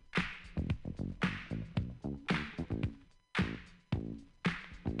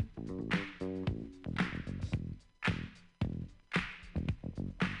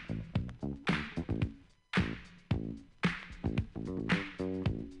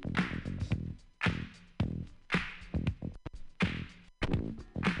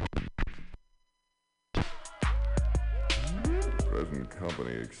 Present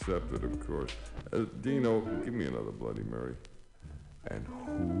company accepted, of course. Dino, give me another Bloody Mary. And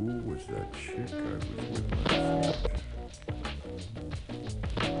who was that chick I was with last night?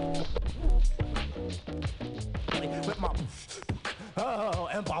 With my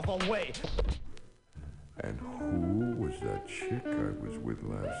and by the way. And who was that chick I was with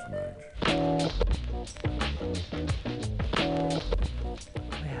last night?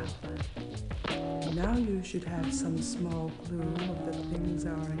 Well, now you should have some small clue of the things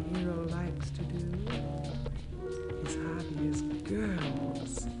our hero likes to do. His hobby is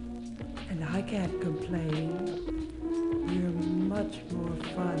girls. And I can't complain. You're much more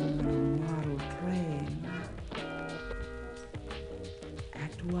fun than a model train.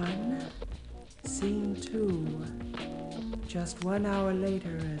 Act 1, Scene 2. Just 1 hour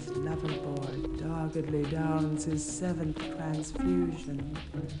later as Loverboy doggedly downs his 7th transfusion.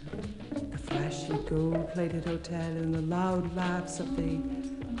 The flashy gold-plated hotel and the loud laughs of the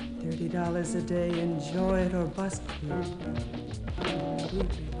 $30 a day enjoy it or bust crew.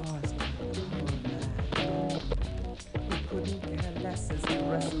 Completely lost our poor man. He couldn't care less as he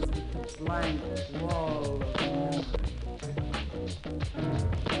wrestles with the blank wall of memory.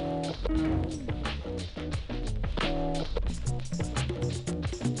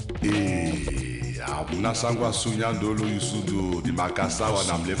 Munasangwa sunyandolo yusudu di makasawa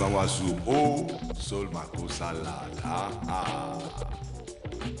na mleva wasu o sol makosala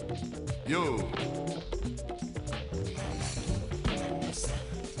yo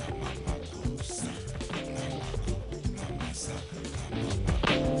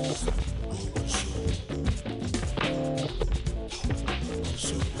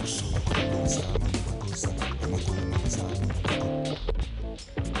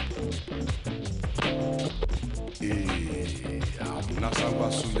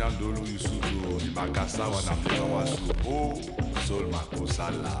Munasangwa sunyandolo yusudu di makasawa na mleva wasu o sol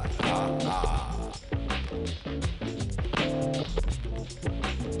makosala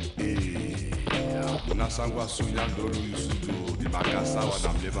Munasangwa sunyandolo yusudu di makasawa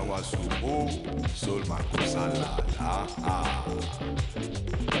na mleva wasu o sol makosala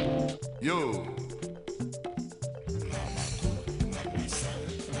yo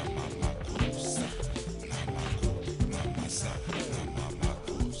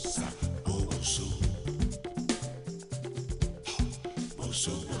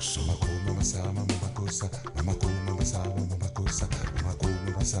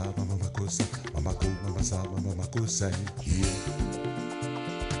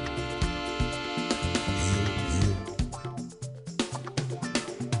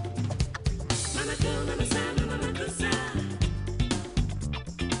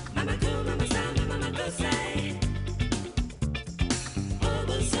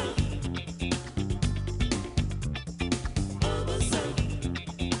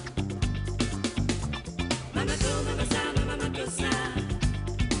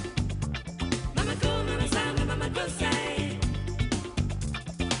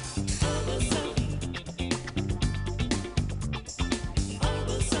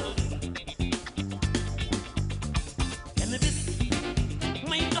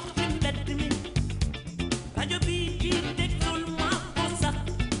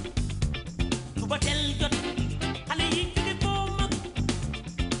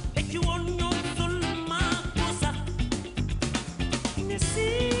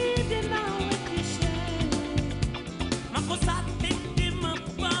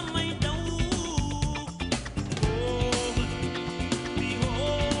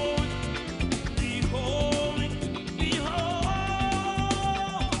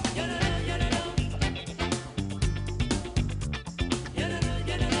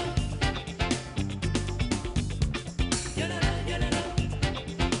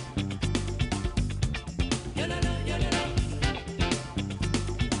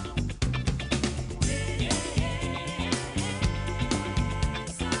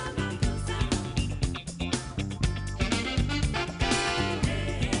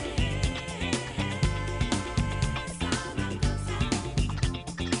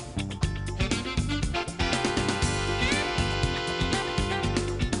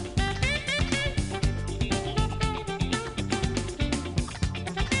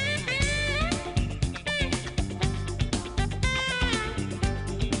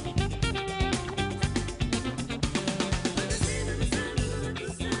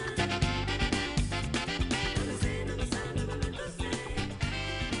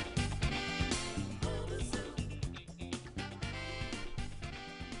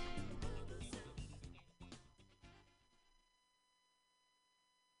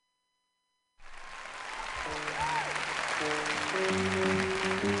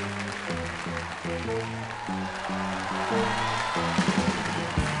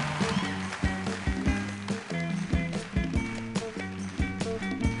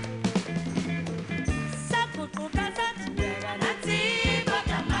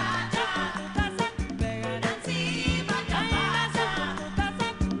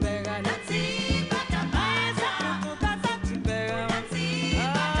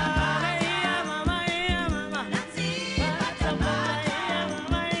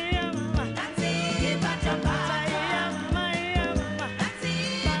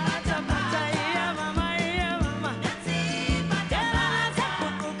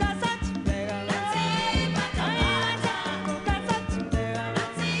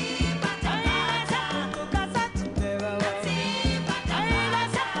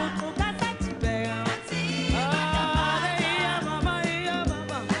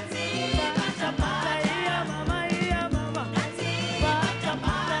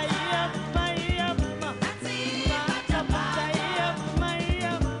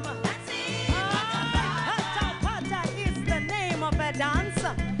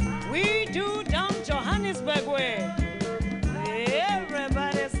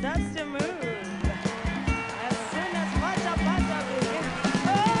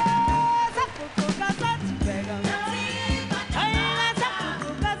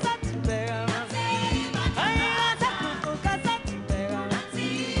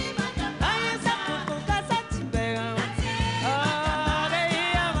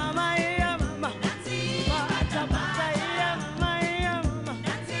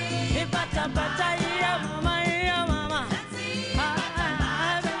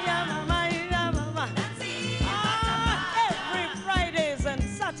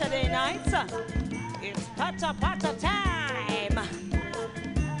such a party time.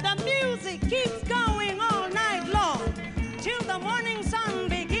 The music keeps going all night long till the morning sun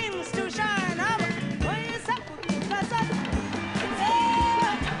begins to shine up.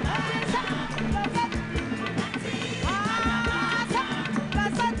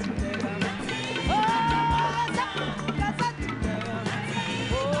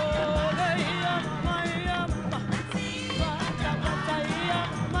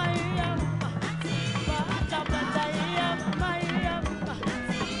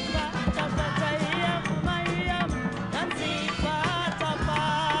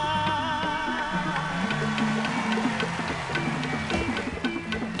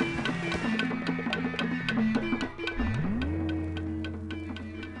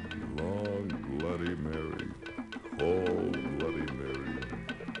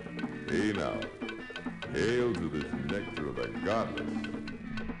 Hail to this nectar of the godless.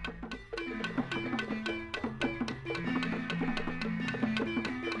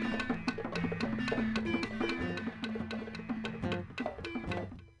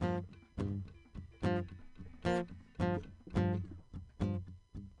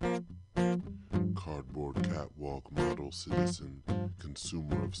 Cardboard catwalk model citizen,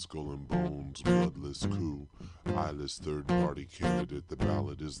 consumer of skull and bones, bloodless coup, eyeless third-party candidate, the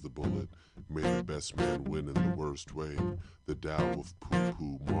ballot is the bullet. May the best man win in the worst way. The Tao of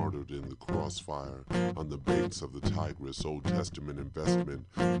poo-poo martyred in the crossfire. On the banks of the Tigris, Old Testament investment.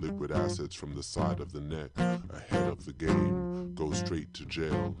 Liquid assets from the side of the neck. Ahead of the game, go straight to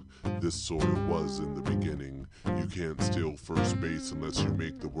jail. This soil was in the beginning. You can't steal first base unless you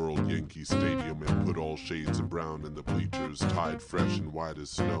make the World Yankee Stadium and put all shades of brown in the bleachers, tied fresh and white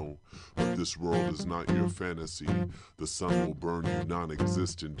as snow. But this world is not your fantasy. The sun will burn you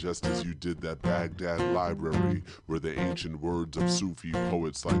non-existent just as you did that Baghdad library where the ancient words of Sufi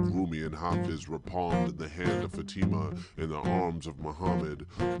poets like Rumi and Hafiz were palmed in the hand of Fatima, in the arms of Muhammad.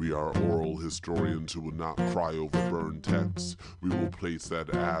 We are oral historians who will not cry over burned texts. We will place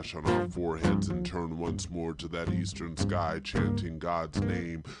that ash on our foreheads and turn once more to that eastern sky, chanting God's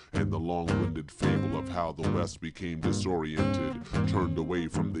name and the long-winded fable of how the West became disoriented, turned away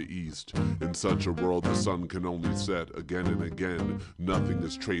from the East. In such a world, the sun can only set again and again. Nothing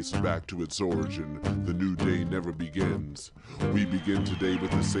is traced back to its origin. The new day never begins. We begin today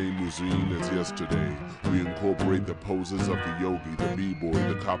with the same routine as yesterday. We incorporate the poses of the yogi, the b-boy,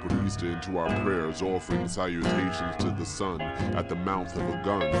 the capoeirista into our prayers, offering salutations to the sun at the mouth of a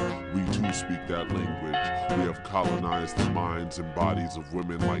gun. We too speak that language. We have colonized the minds and bodies of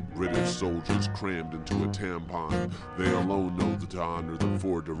women like British soldiers crammed into a tampon. They alone know to honor the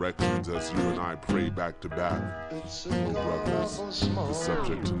four directions as you and I pray back to back. Oh brothers, the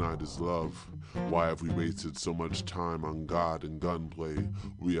subject tonight is love. Why have we wasted so much time on God and gunplay?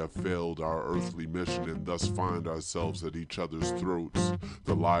 We have failed our earthly mission and thus find ourselves at each other's throats.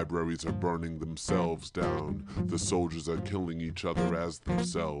 The libraries are burning themselves down. The soldiers are killing each other as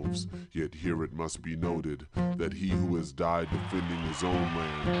themselves. Yet here it must be noted that he who has died defending his own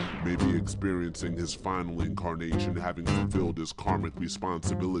land may be experiencing his final incarnation, having fulfilled his karmic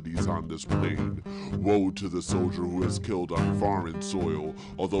responsibilities on this plane. Woe to the soldier who is killed on foreign soil.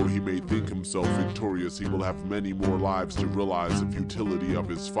 Although he may think himself victorious, he will have many more lives to realize the futility of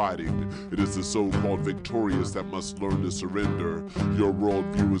his fighting. It is the so-called victorious that must learn to surrender. Your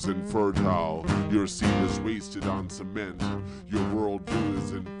worldview is infertile. Your seed is wasted on cement. Your worldview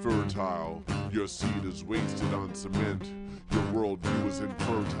is infertile. Your seed is wasted on cement. Your worldview is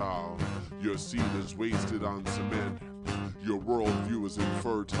infertile. Your seed is wasted on cement. Your worldview is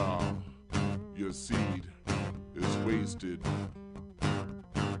infertile. Your seed is wasted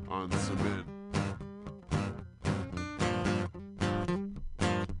on cement.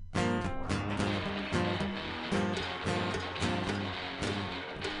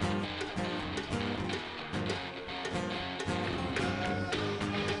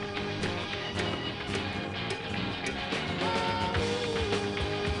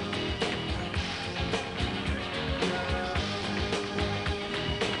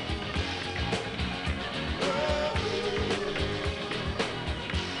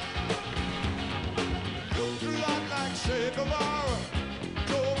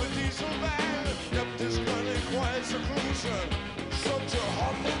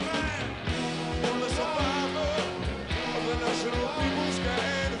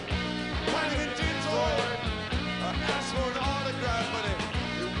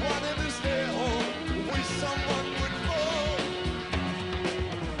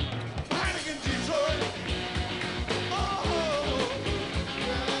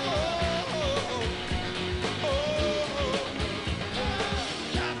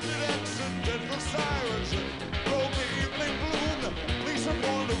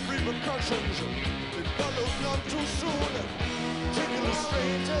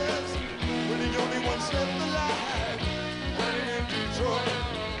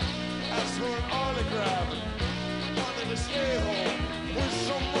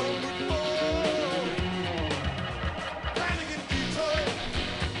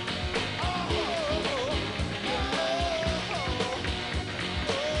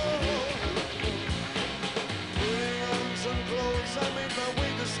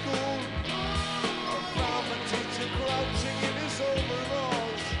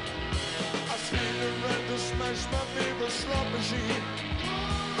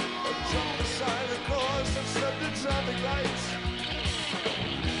 traffic lights.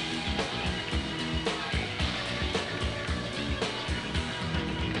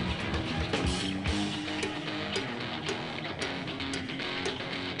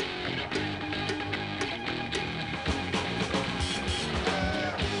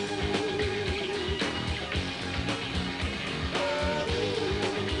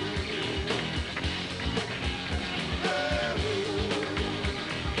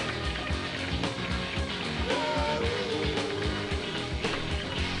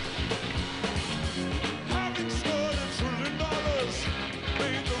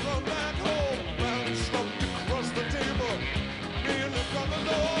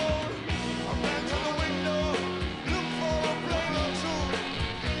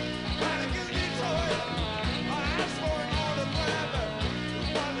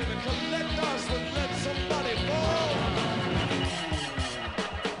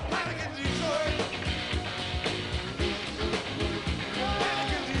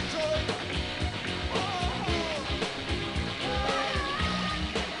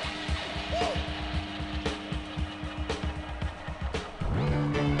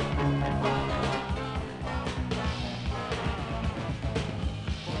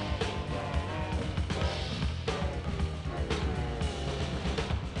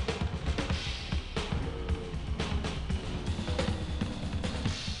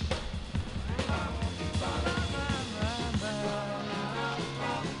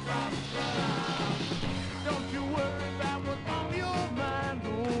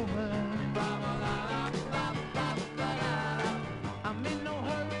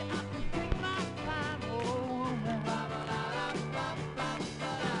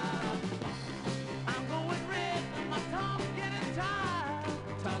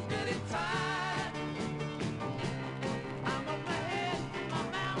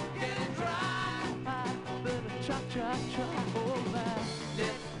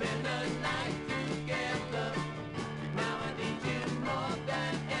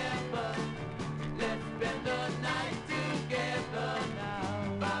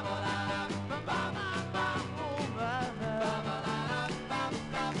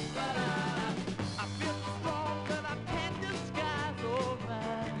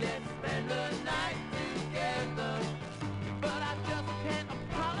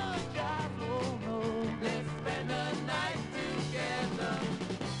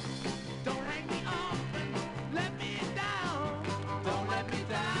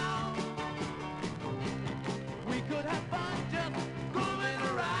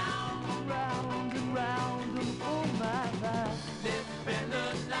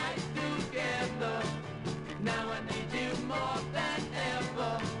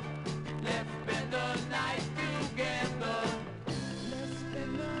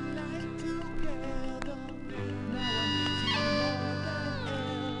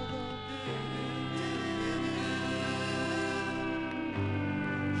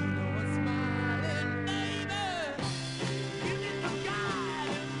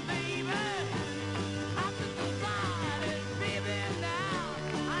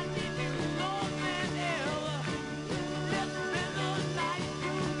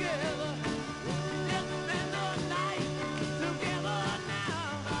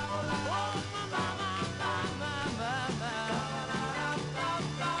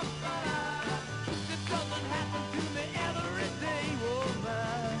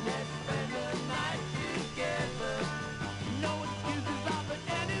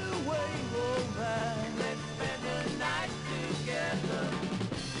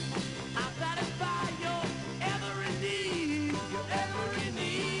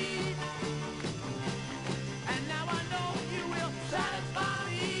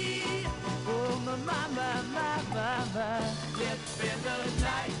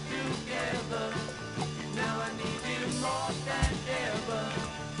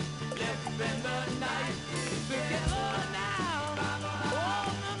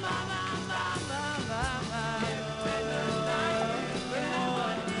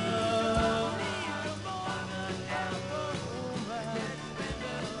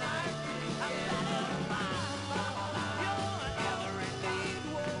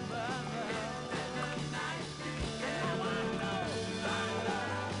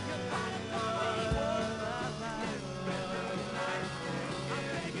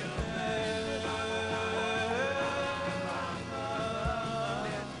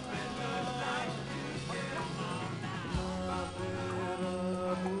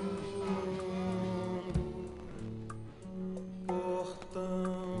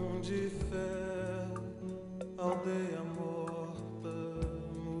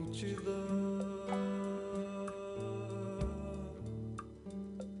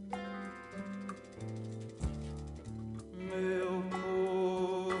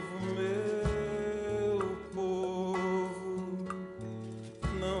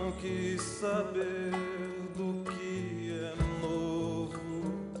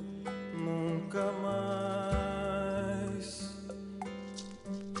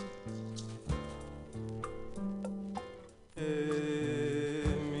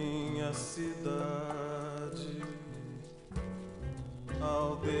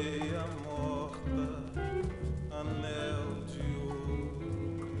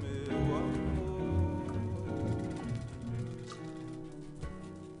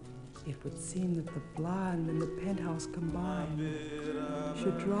 would seem that the blind and the penthouse combined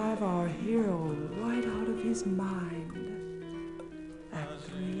should drive our hero right out of his mind. Act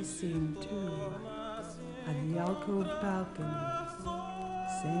 3, Scene 2, on the alcove balcony,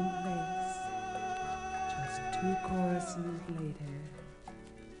 same place, just 2 choruses later.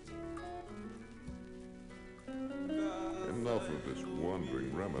 Enough of this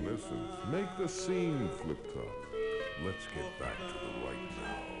wandering reminiscence. Make the scene, Flip-Top. Let's get back to the right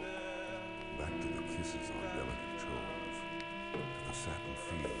now. Back to the kisses on delicate toes, to the satin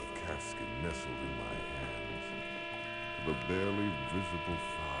feel of casket nestled in my hands, to the barely visible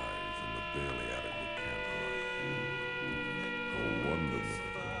thighs and the barely adequate candlelight. A wonderment of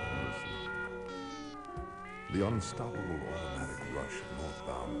comparison. The unstoppable automatic rush of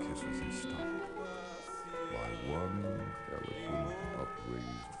northbound kisses is stopped by one eloquent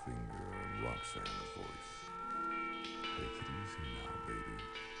upraised finger and Roxanne's voice. Take it easy now, baby.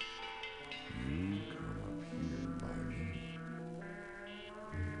 You come up here by me.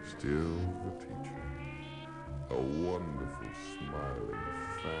 Still the teacher. A wonderful, smiling,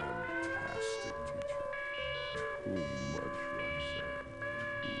 fantastic teacher. Too much, Roxanne.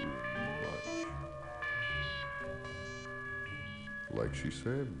 Too much. Like she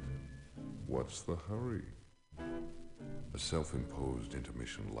said, what's the hurry? A self-imposed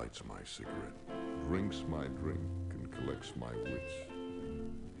intermission lights my cigarette, drinks my drink, and collects my wits.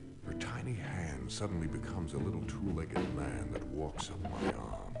 Her tiny hand suddenly becomes a little two-legged man that walks up my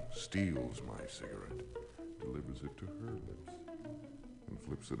arm, steals my cigarette, delivers it to her lips, and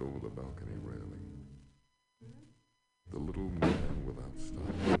flips it over the balcony railing. The little man, without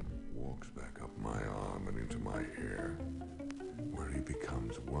stopping, walks back up my arm and into my hair, where he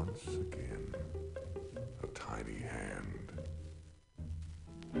becomes once again a tiny hand.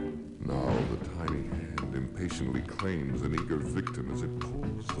 Now the tiny hand impatiently claims an eager victim as it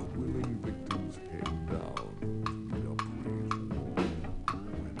pulls the willing victim's head down to the upraised wall,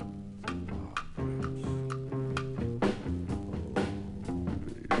 wet with our breaths.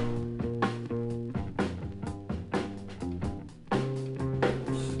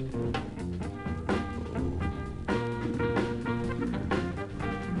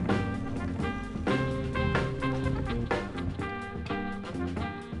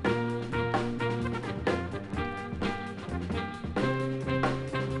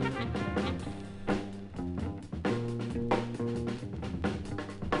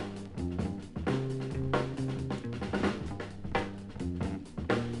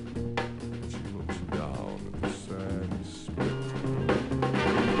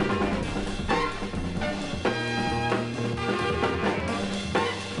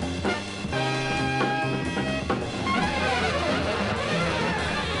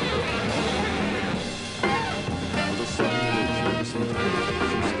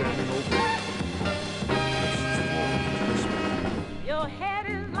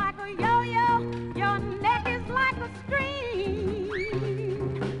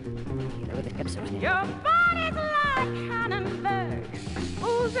 Your body's like Cannonberg,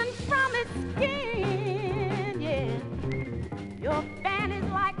 oozing from its skin, yeah. Your fan is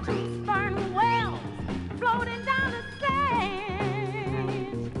like two sperm whales floating down the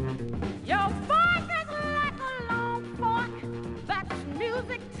sands. Your voice is like a long fork that's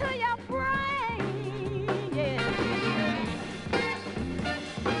music to your brain, yeah.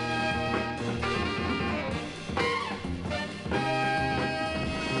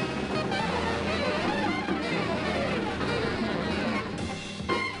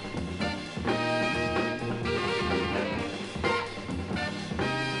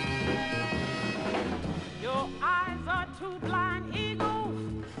 Two blind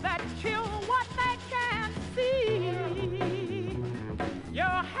eagles that kill what they can't see.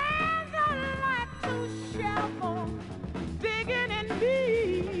 Your hands are like two shovels digging in me,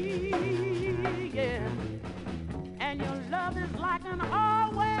 yeah. And your love is like an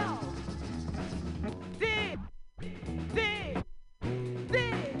oil well. Dig, dig,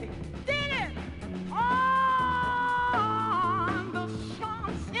 dig, dig it on the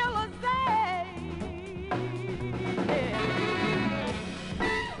Champs-Élysées.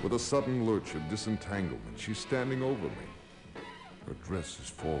 With a sudden lurch of disentanglement, she's standing over me. Her dress has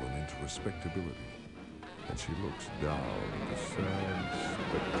fallen into respectability, and she looks down at the sad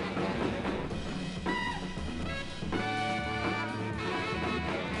spectacle.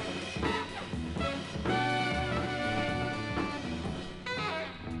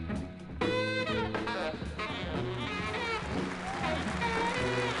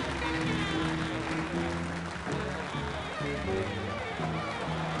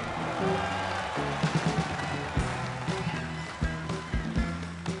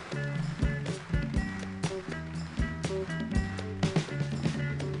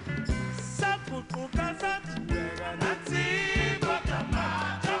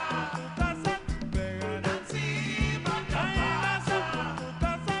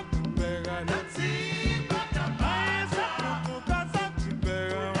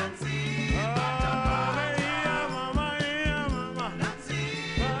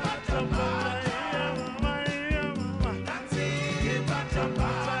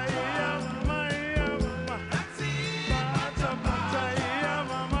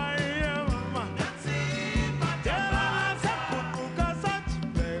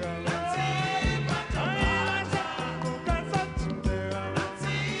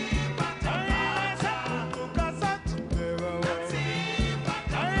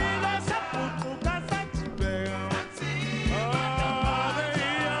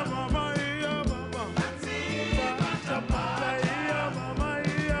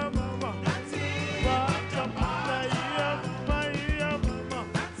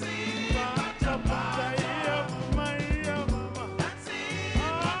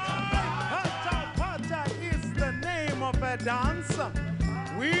 a dance.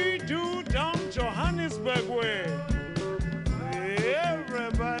 We do down Johannesburg way.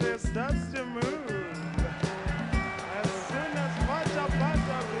 Everybody starts to move as soon as Pata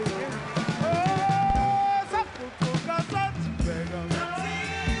Pata begins. Oh, Sapuku Kasat Begum.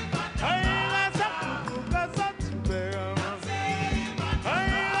 Hey, Sapuku Kasat Begum.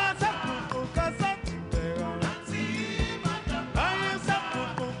 Hey, Sapuku Kasat Begum. Hey,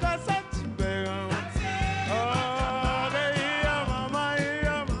 Sapuku Kasat Begum. Oh, they are mama,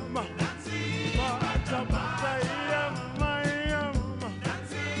 Pata Pata,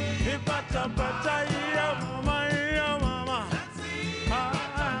 mama, Pata Pata,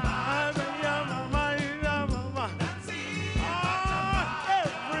 mama,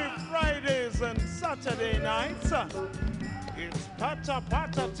 every Fridays and Saturday nights, it's Pata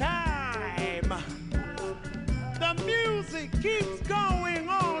Pata time. The music keeps going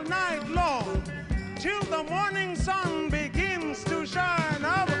all night long till the morning sun begins to shine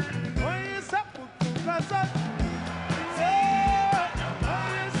up.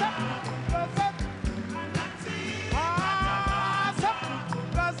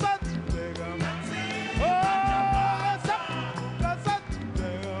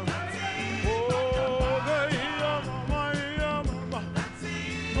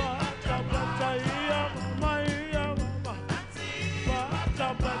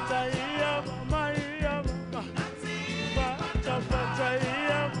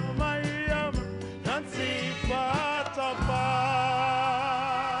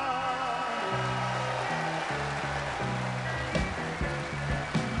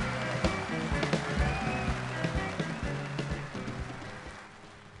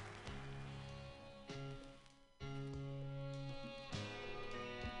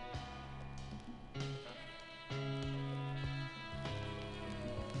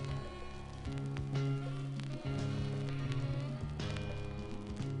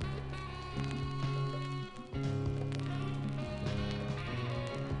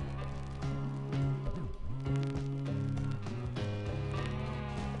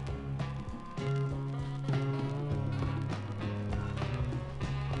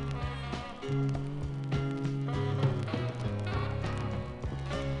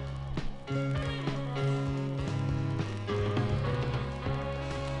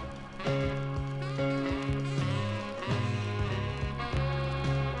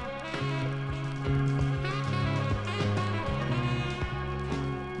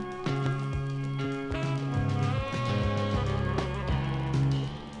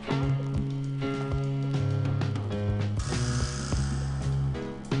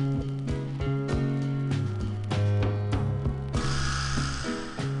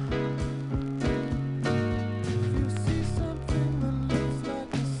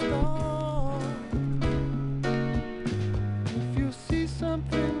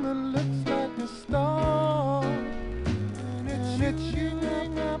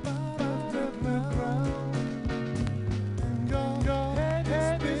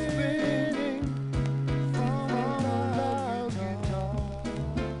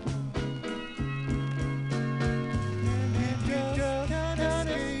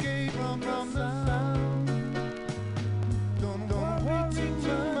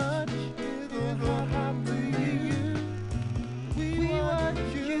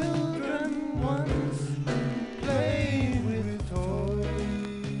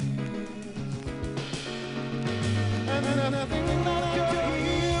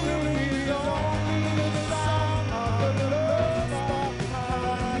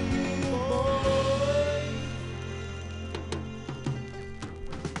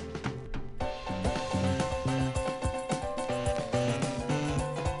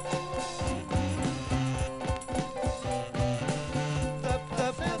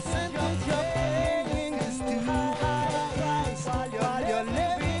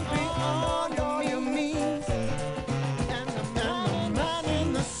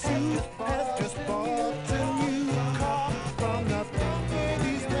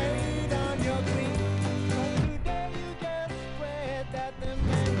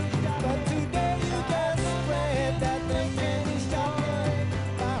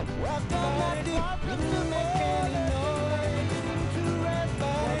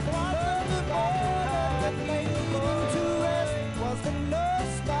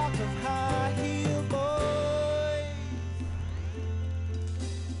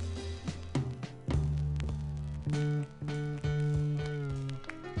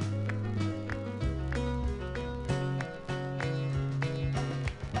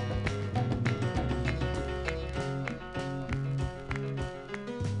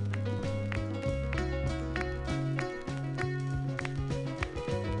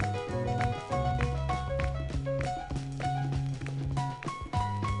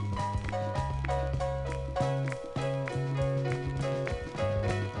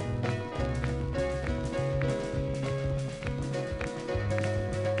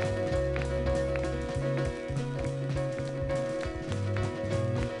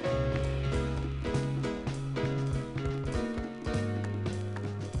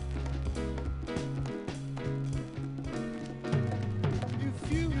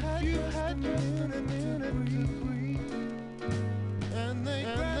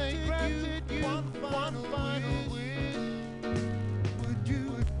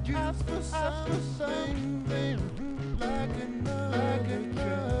 ask for something like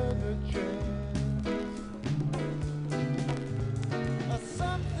another chance.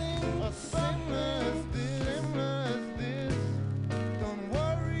 Something similar as this. Don't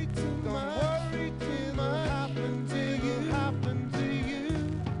worry too much. Happen to you.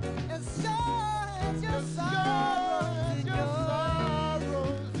 As sure as your sorrows are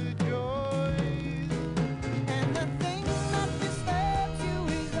joys. And the thing that disturbs you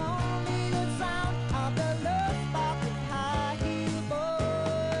is only the sound of the love spark of high heel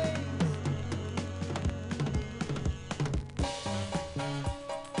boys.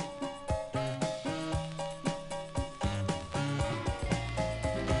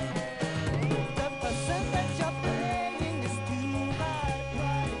 The percent that you're paying is too high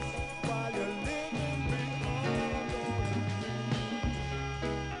price while you're living beyond all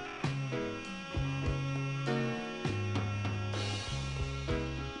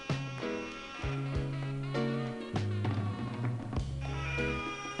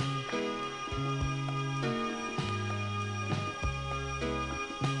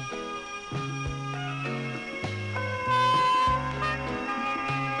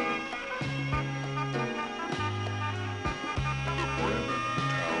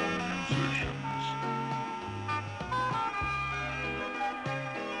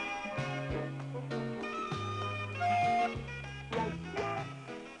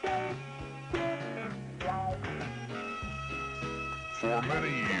For many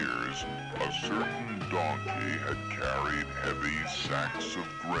years, a certain donkey had carried heavy sacks of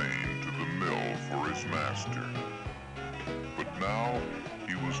grain to the mill for his master. But now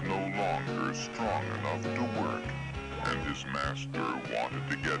he was no longer strong enough to work, and his master wanted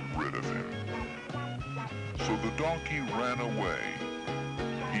to get rid of him. So the donkey ran away.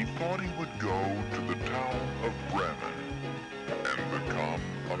 He thought he would go to the town of Bremen and become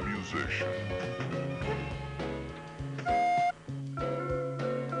a musician.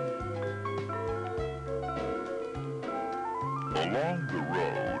 Along the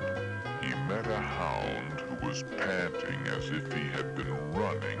road, he met a hound who was panting as if he had been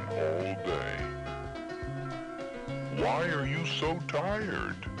running all day. "Why are you so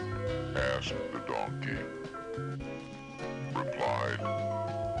tired?" asked the donkey. Replied,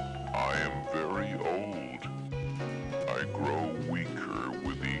 "I am very old. I grow weaker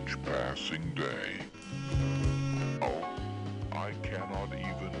with each passing day. Oh, I cannot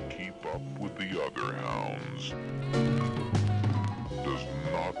even keep up with the other hounds. Does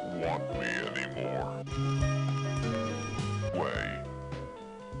not want me anymore. Way,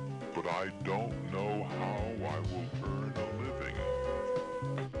 but I don't know how I will earn a living."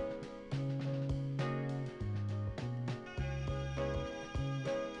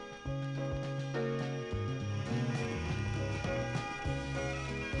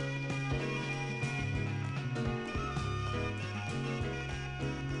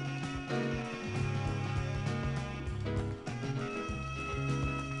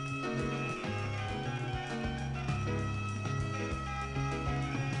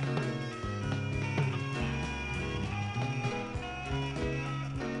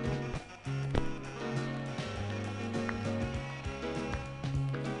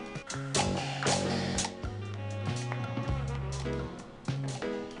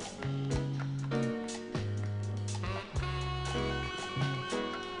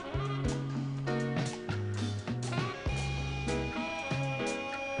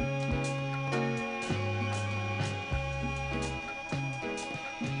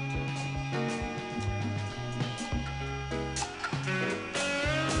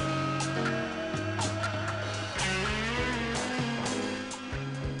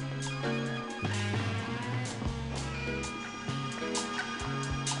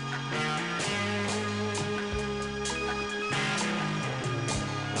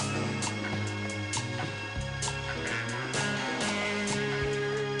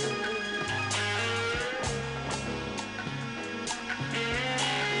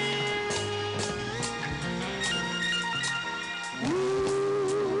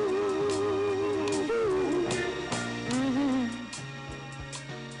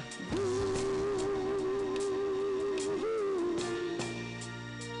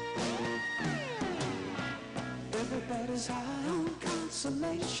 Everybody's high on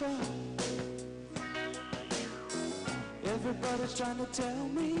consolation. Everybody's trying to tell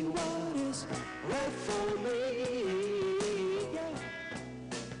me what is right for me. Yeah.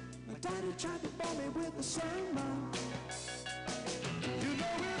 My daddy tried to bore me with a sermon. You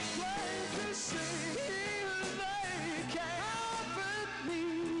know it's crazy to see they can't hurt me.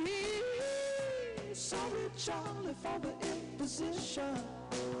 Sorry, Charlie, for the imposition.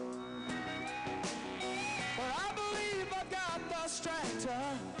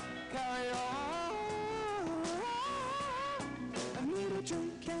 distractor. Carry on. I need a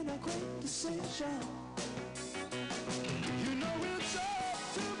drink and a quick decision. You know it's up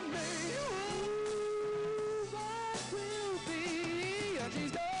to me. What will be? And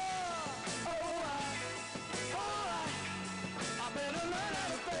she's gone. Alright. I better learn how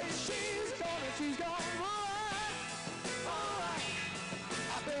to face. She's gone and she's gone. Alright.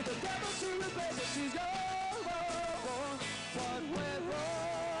 I paid the devil to replace her. She's gone. What went wrong?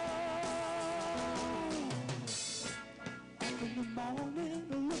 Up in the morning,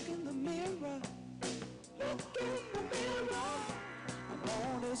 look in the mirror. Look in the mirror. I'm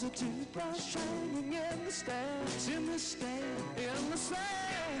on as a toothbrush shining in the stand. In the stand. In the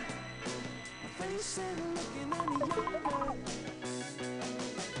stand. My face ain't looking any younger.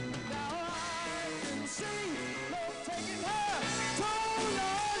 Now I can see love taking her toll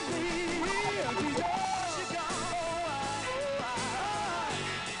on me. She's gone, she's gone.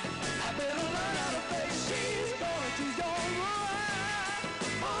 I better learn how to face. She's gone, she's gone.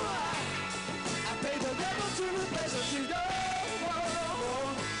 I paid the devil to replace her. She's gone.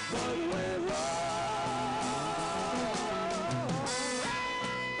 But we're wrong.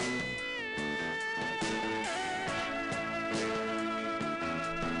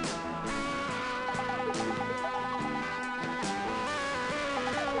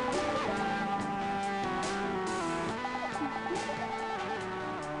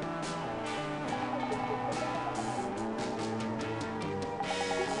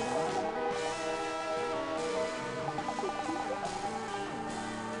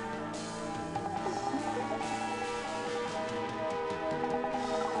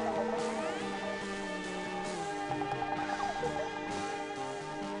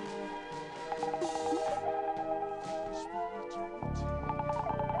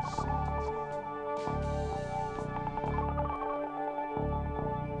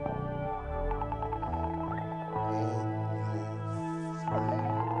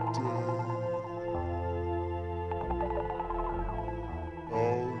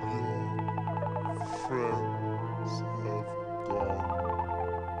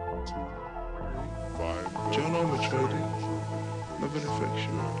 John Armatrading, love and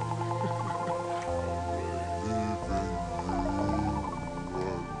affection.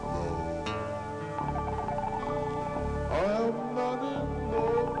 I am not in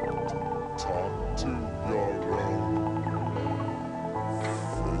love. Talk to your own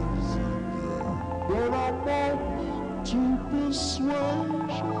face again. But I'm not into persuasion.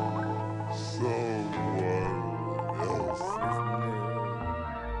 Someone else is near.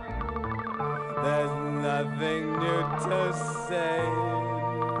 There's nothing new to say,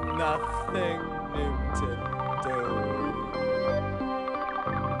 nothing new to do.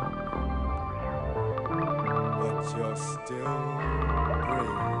 But you're still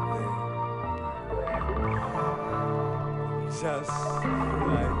breathing, just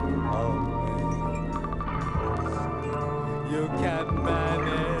like always. You can't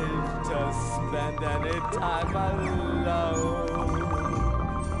manage to spend any time alone.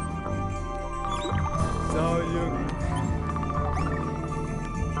 So you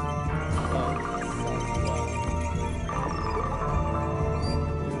love someone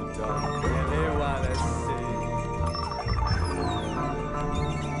you don't really wanna see,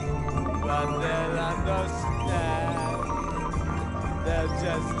 but they'll understand. They'll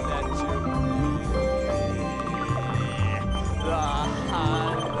just let you be the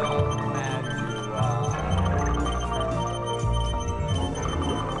kind of man you are.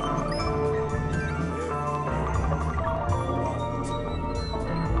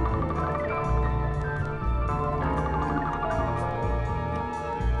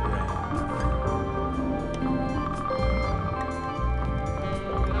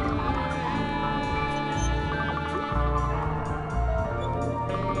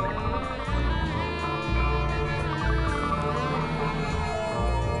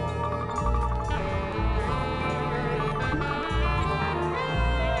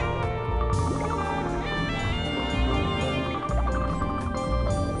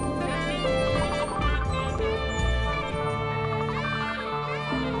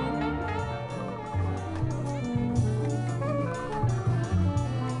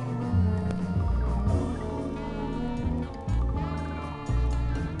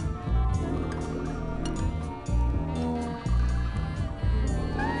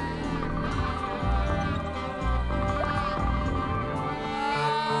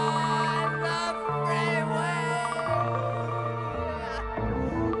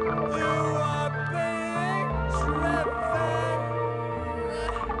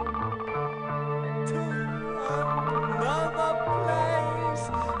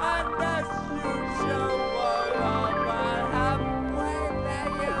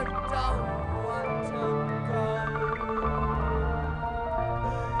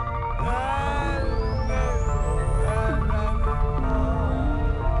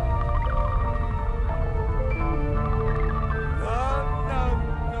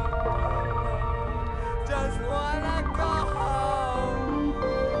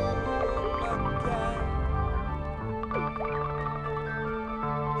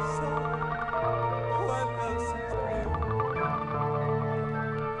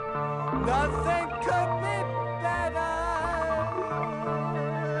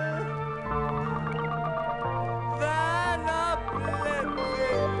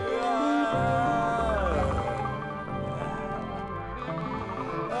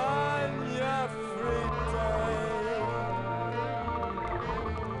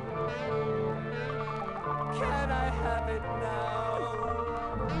 right now.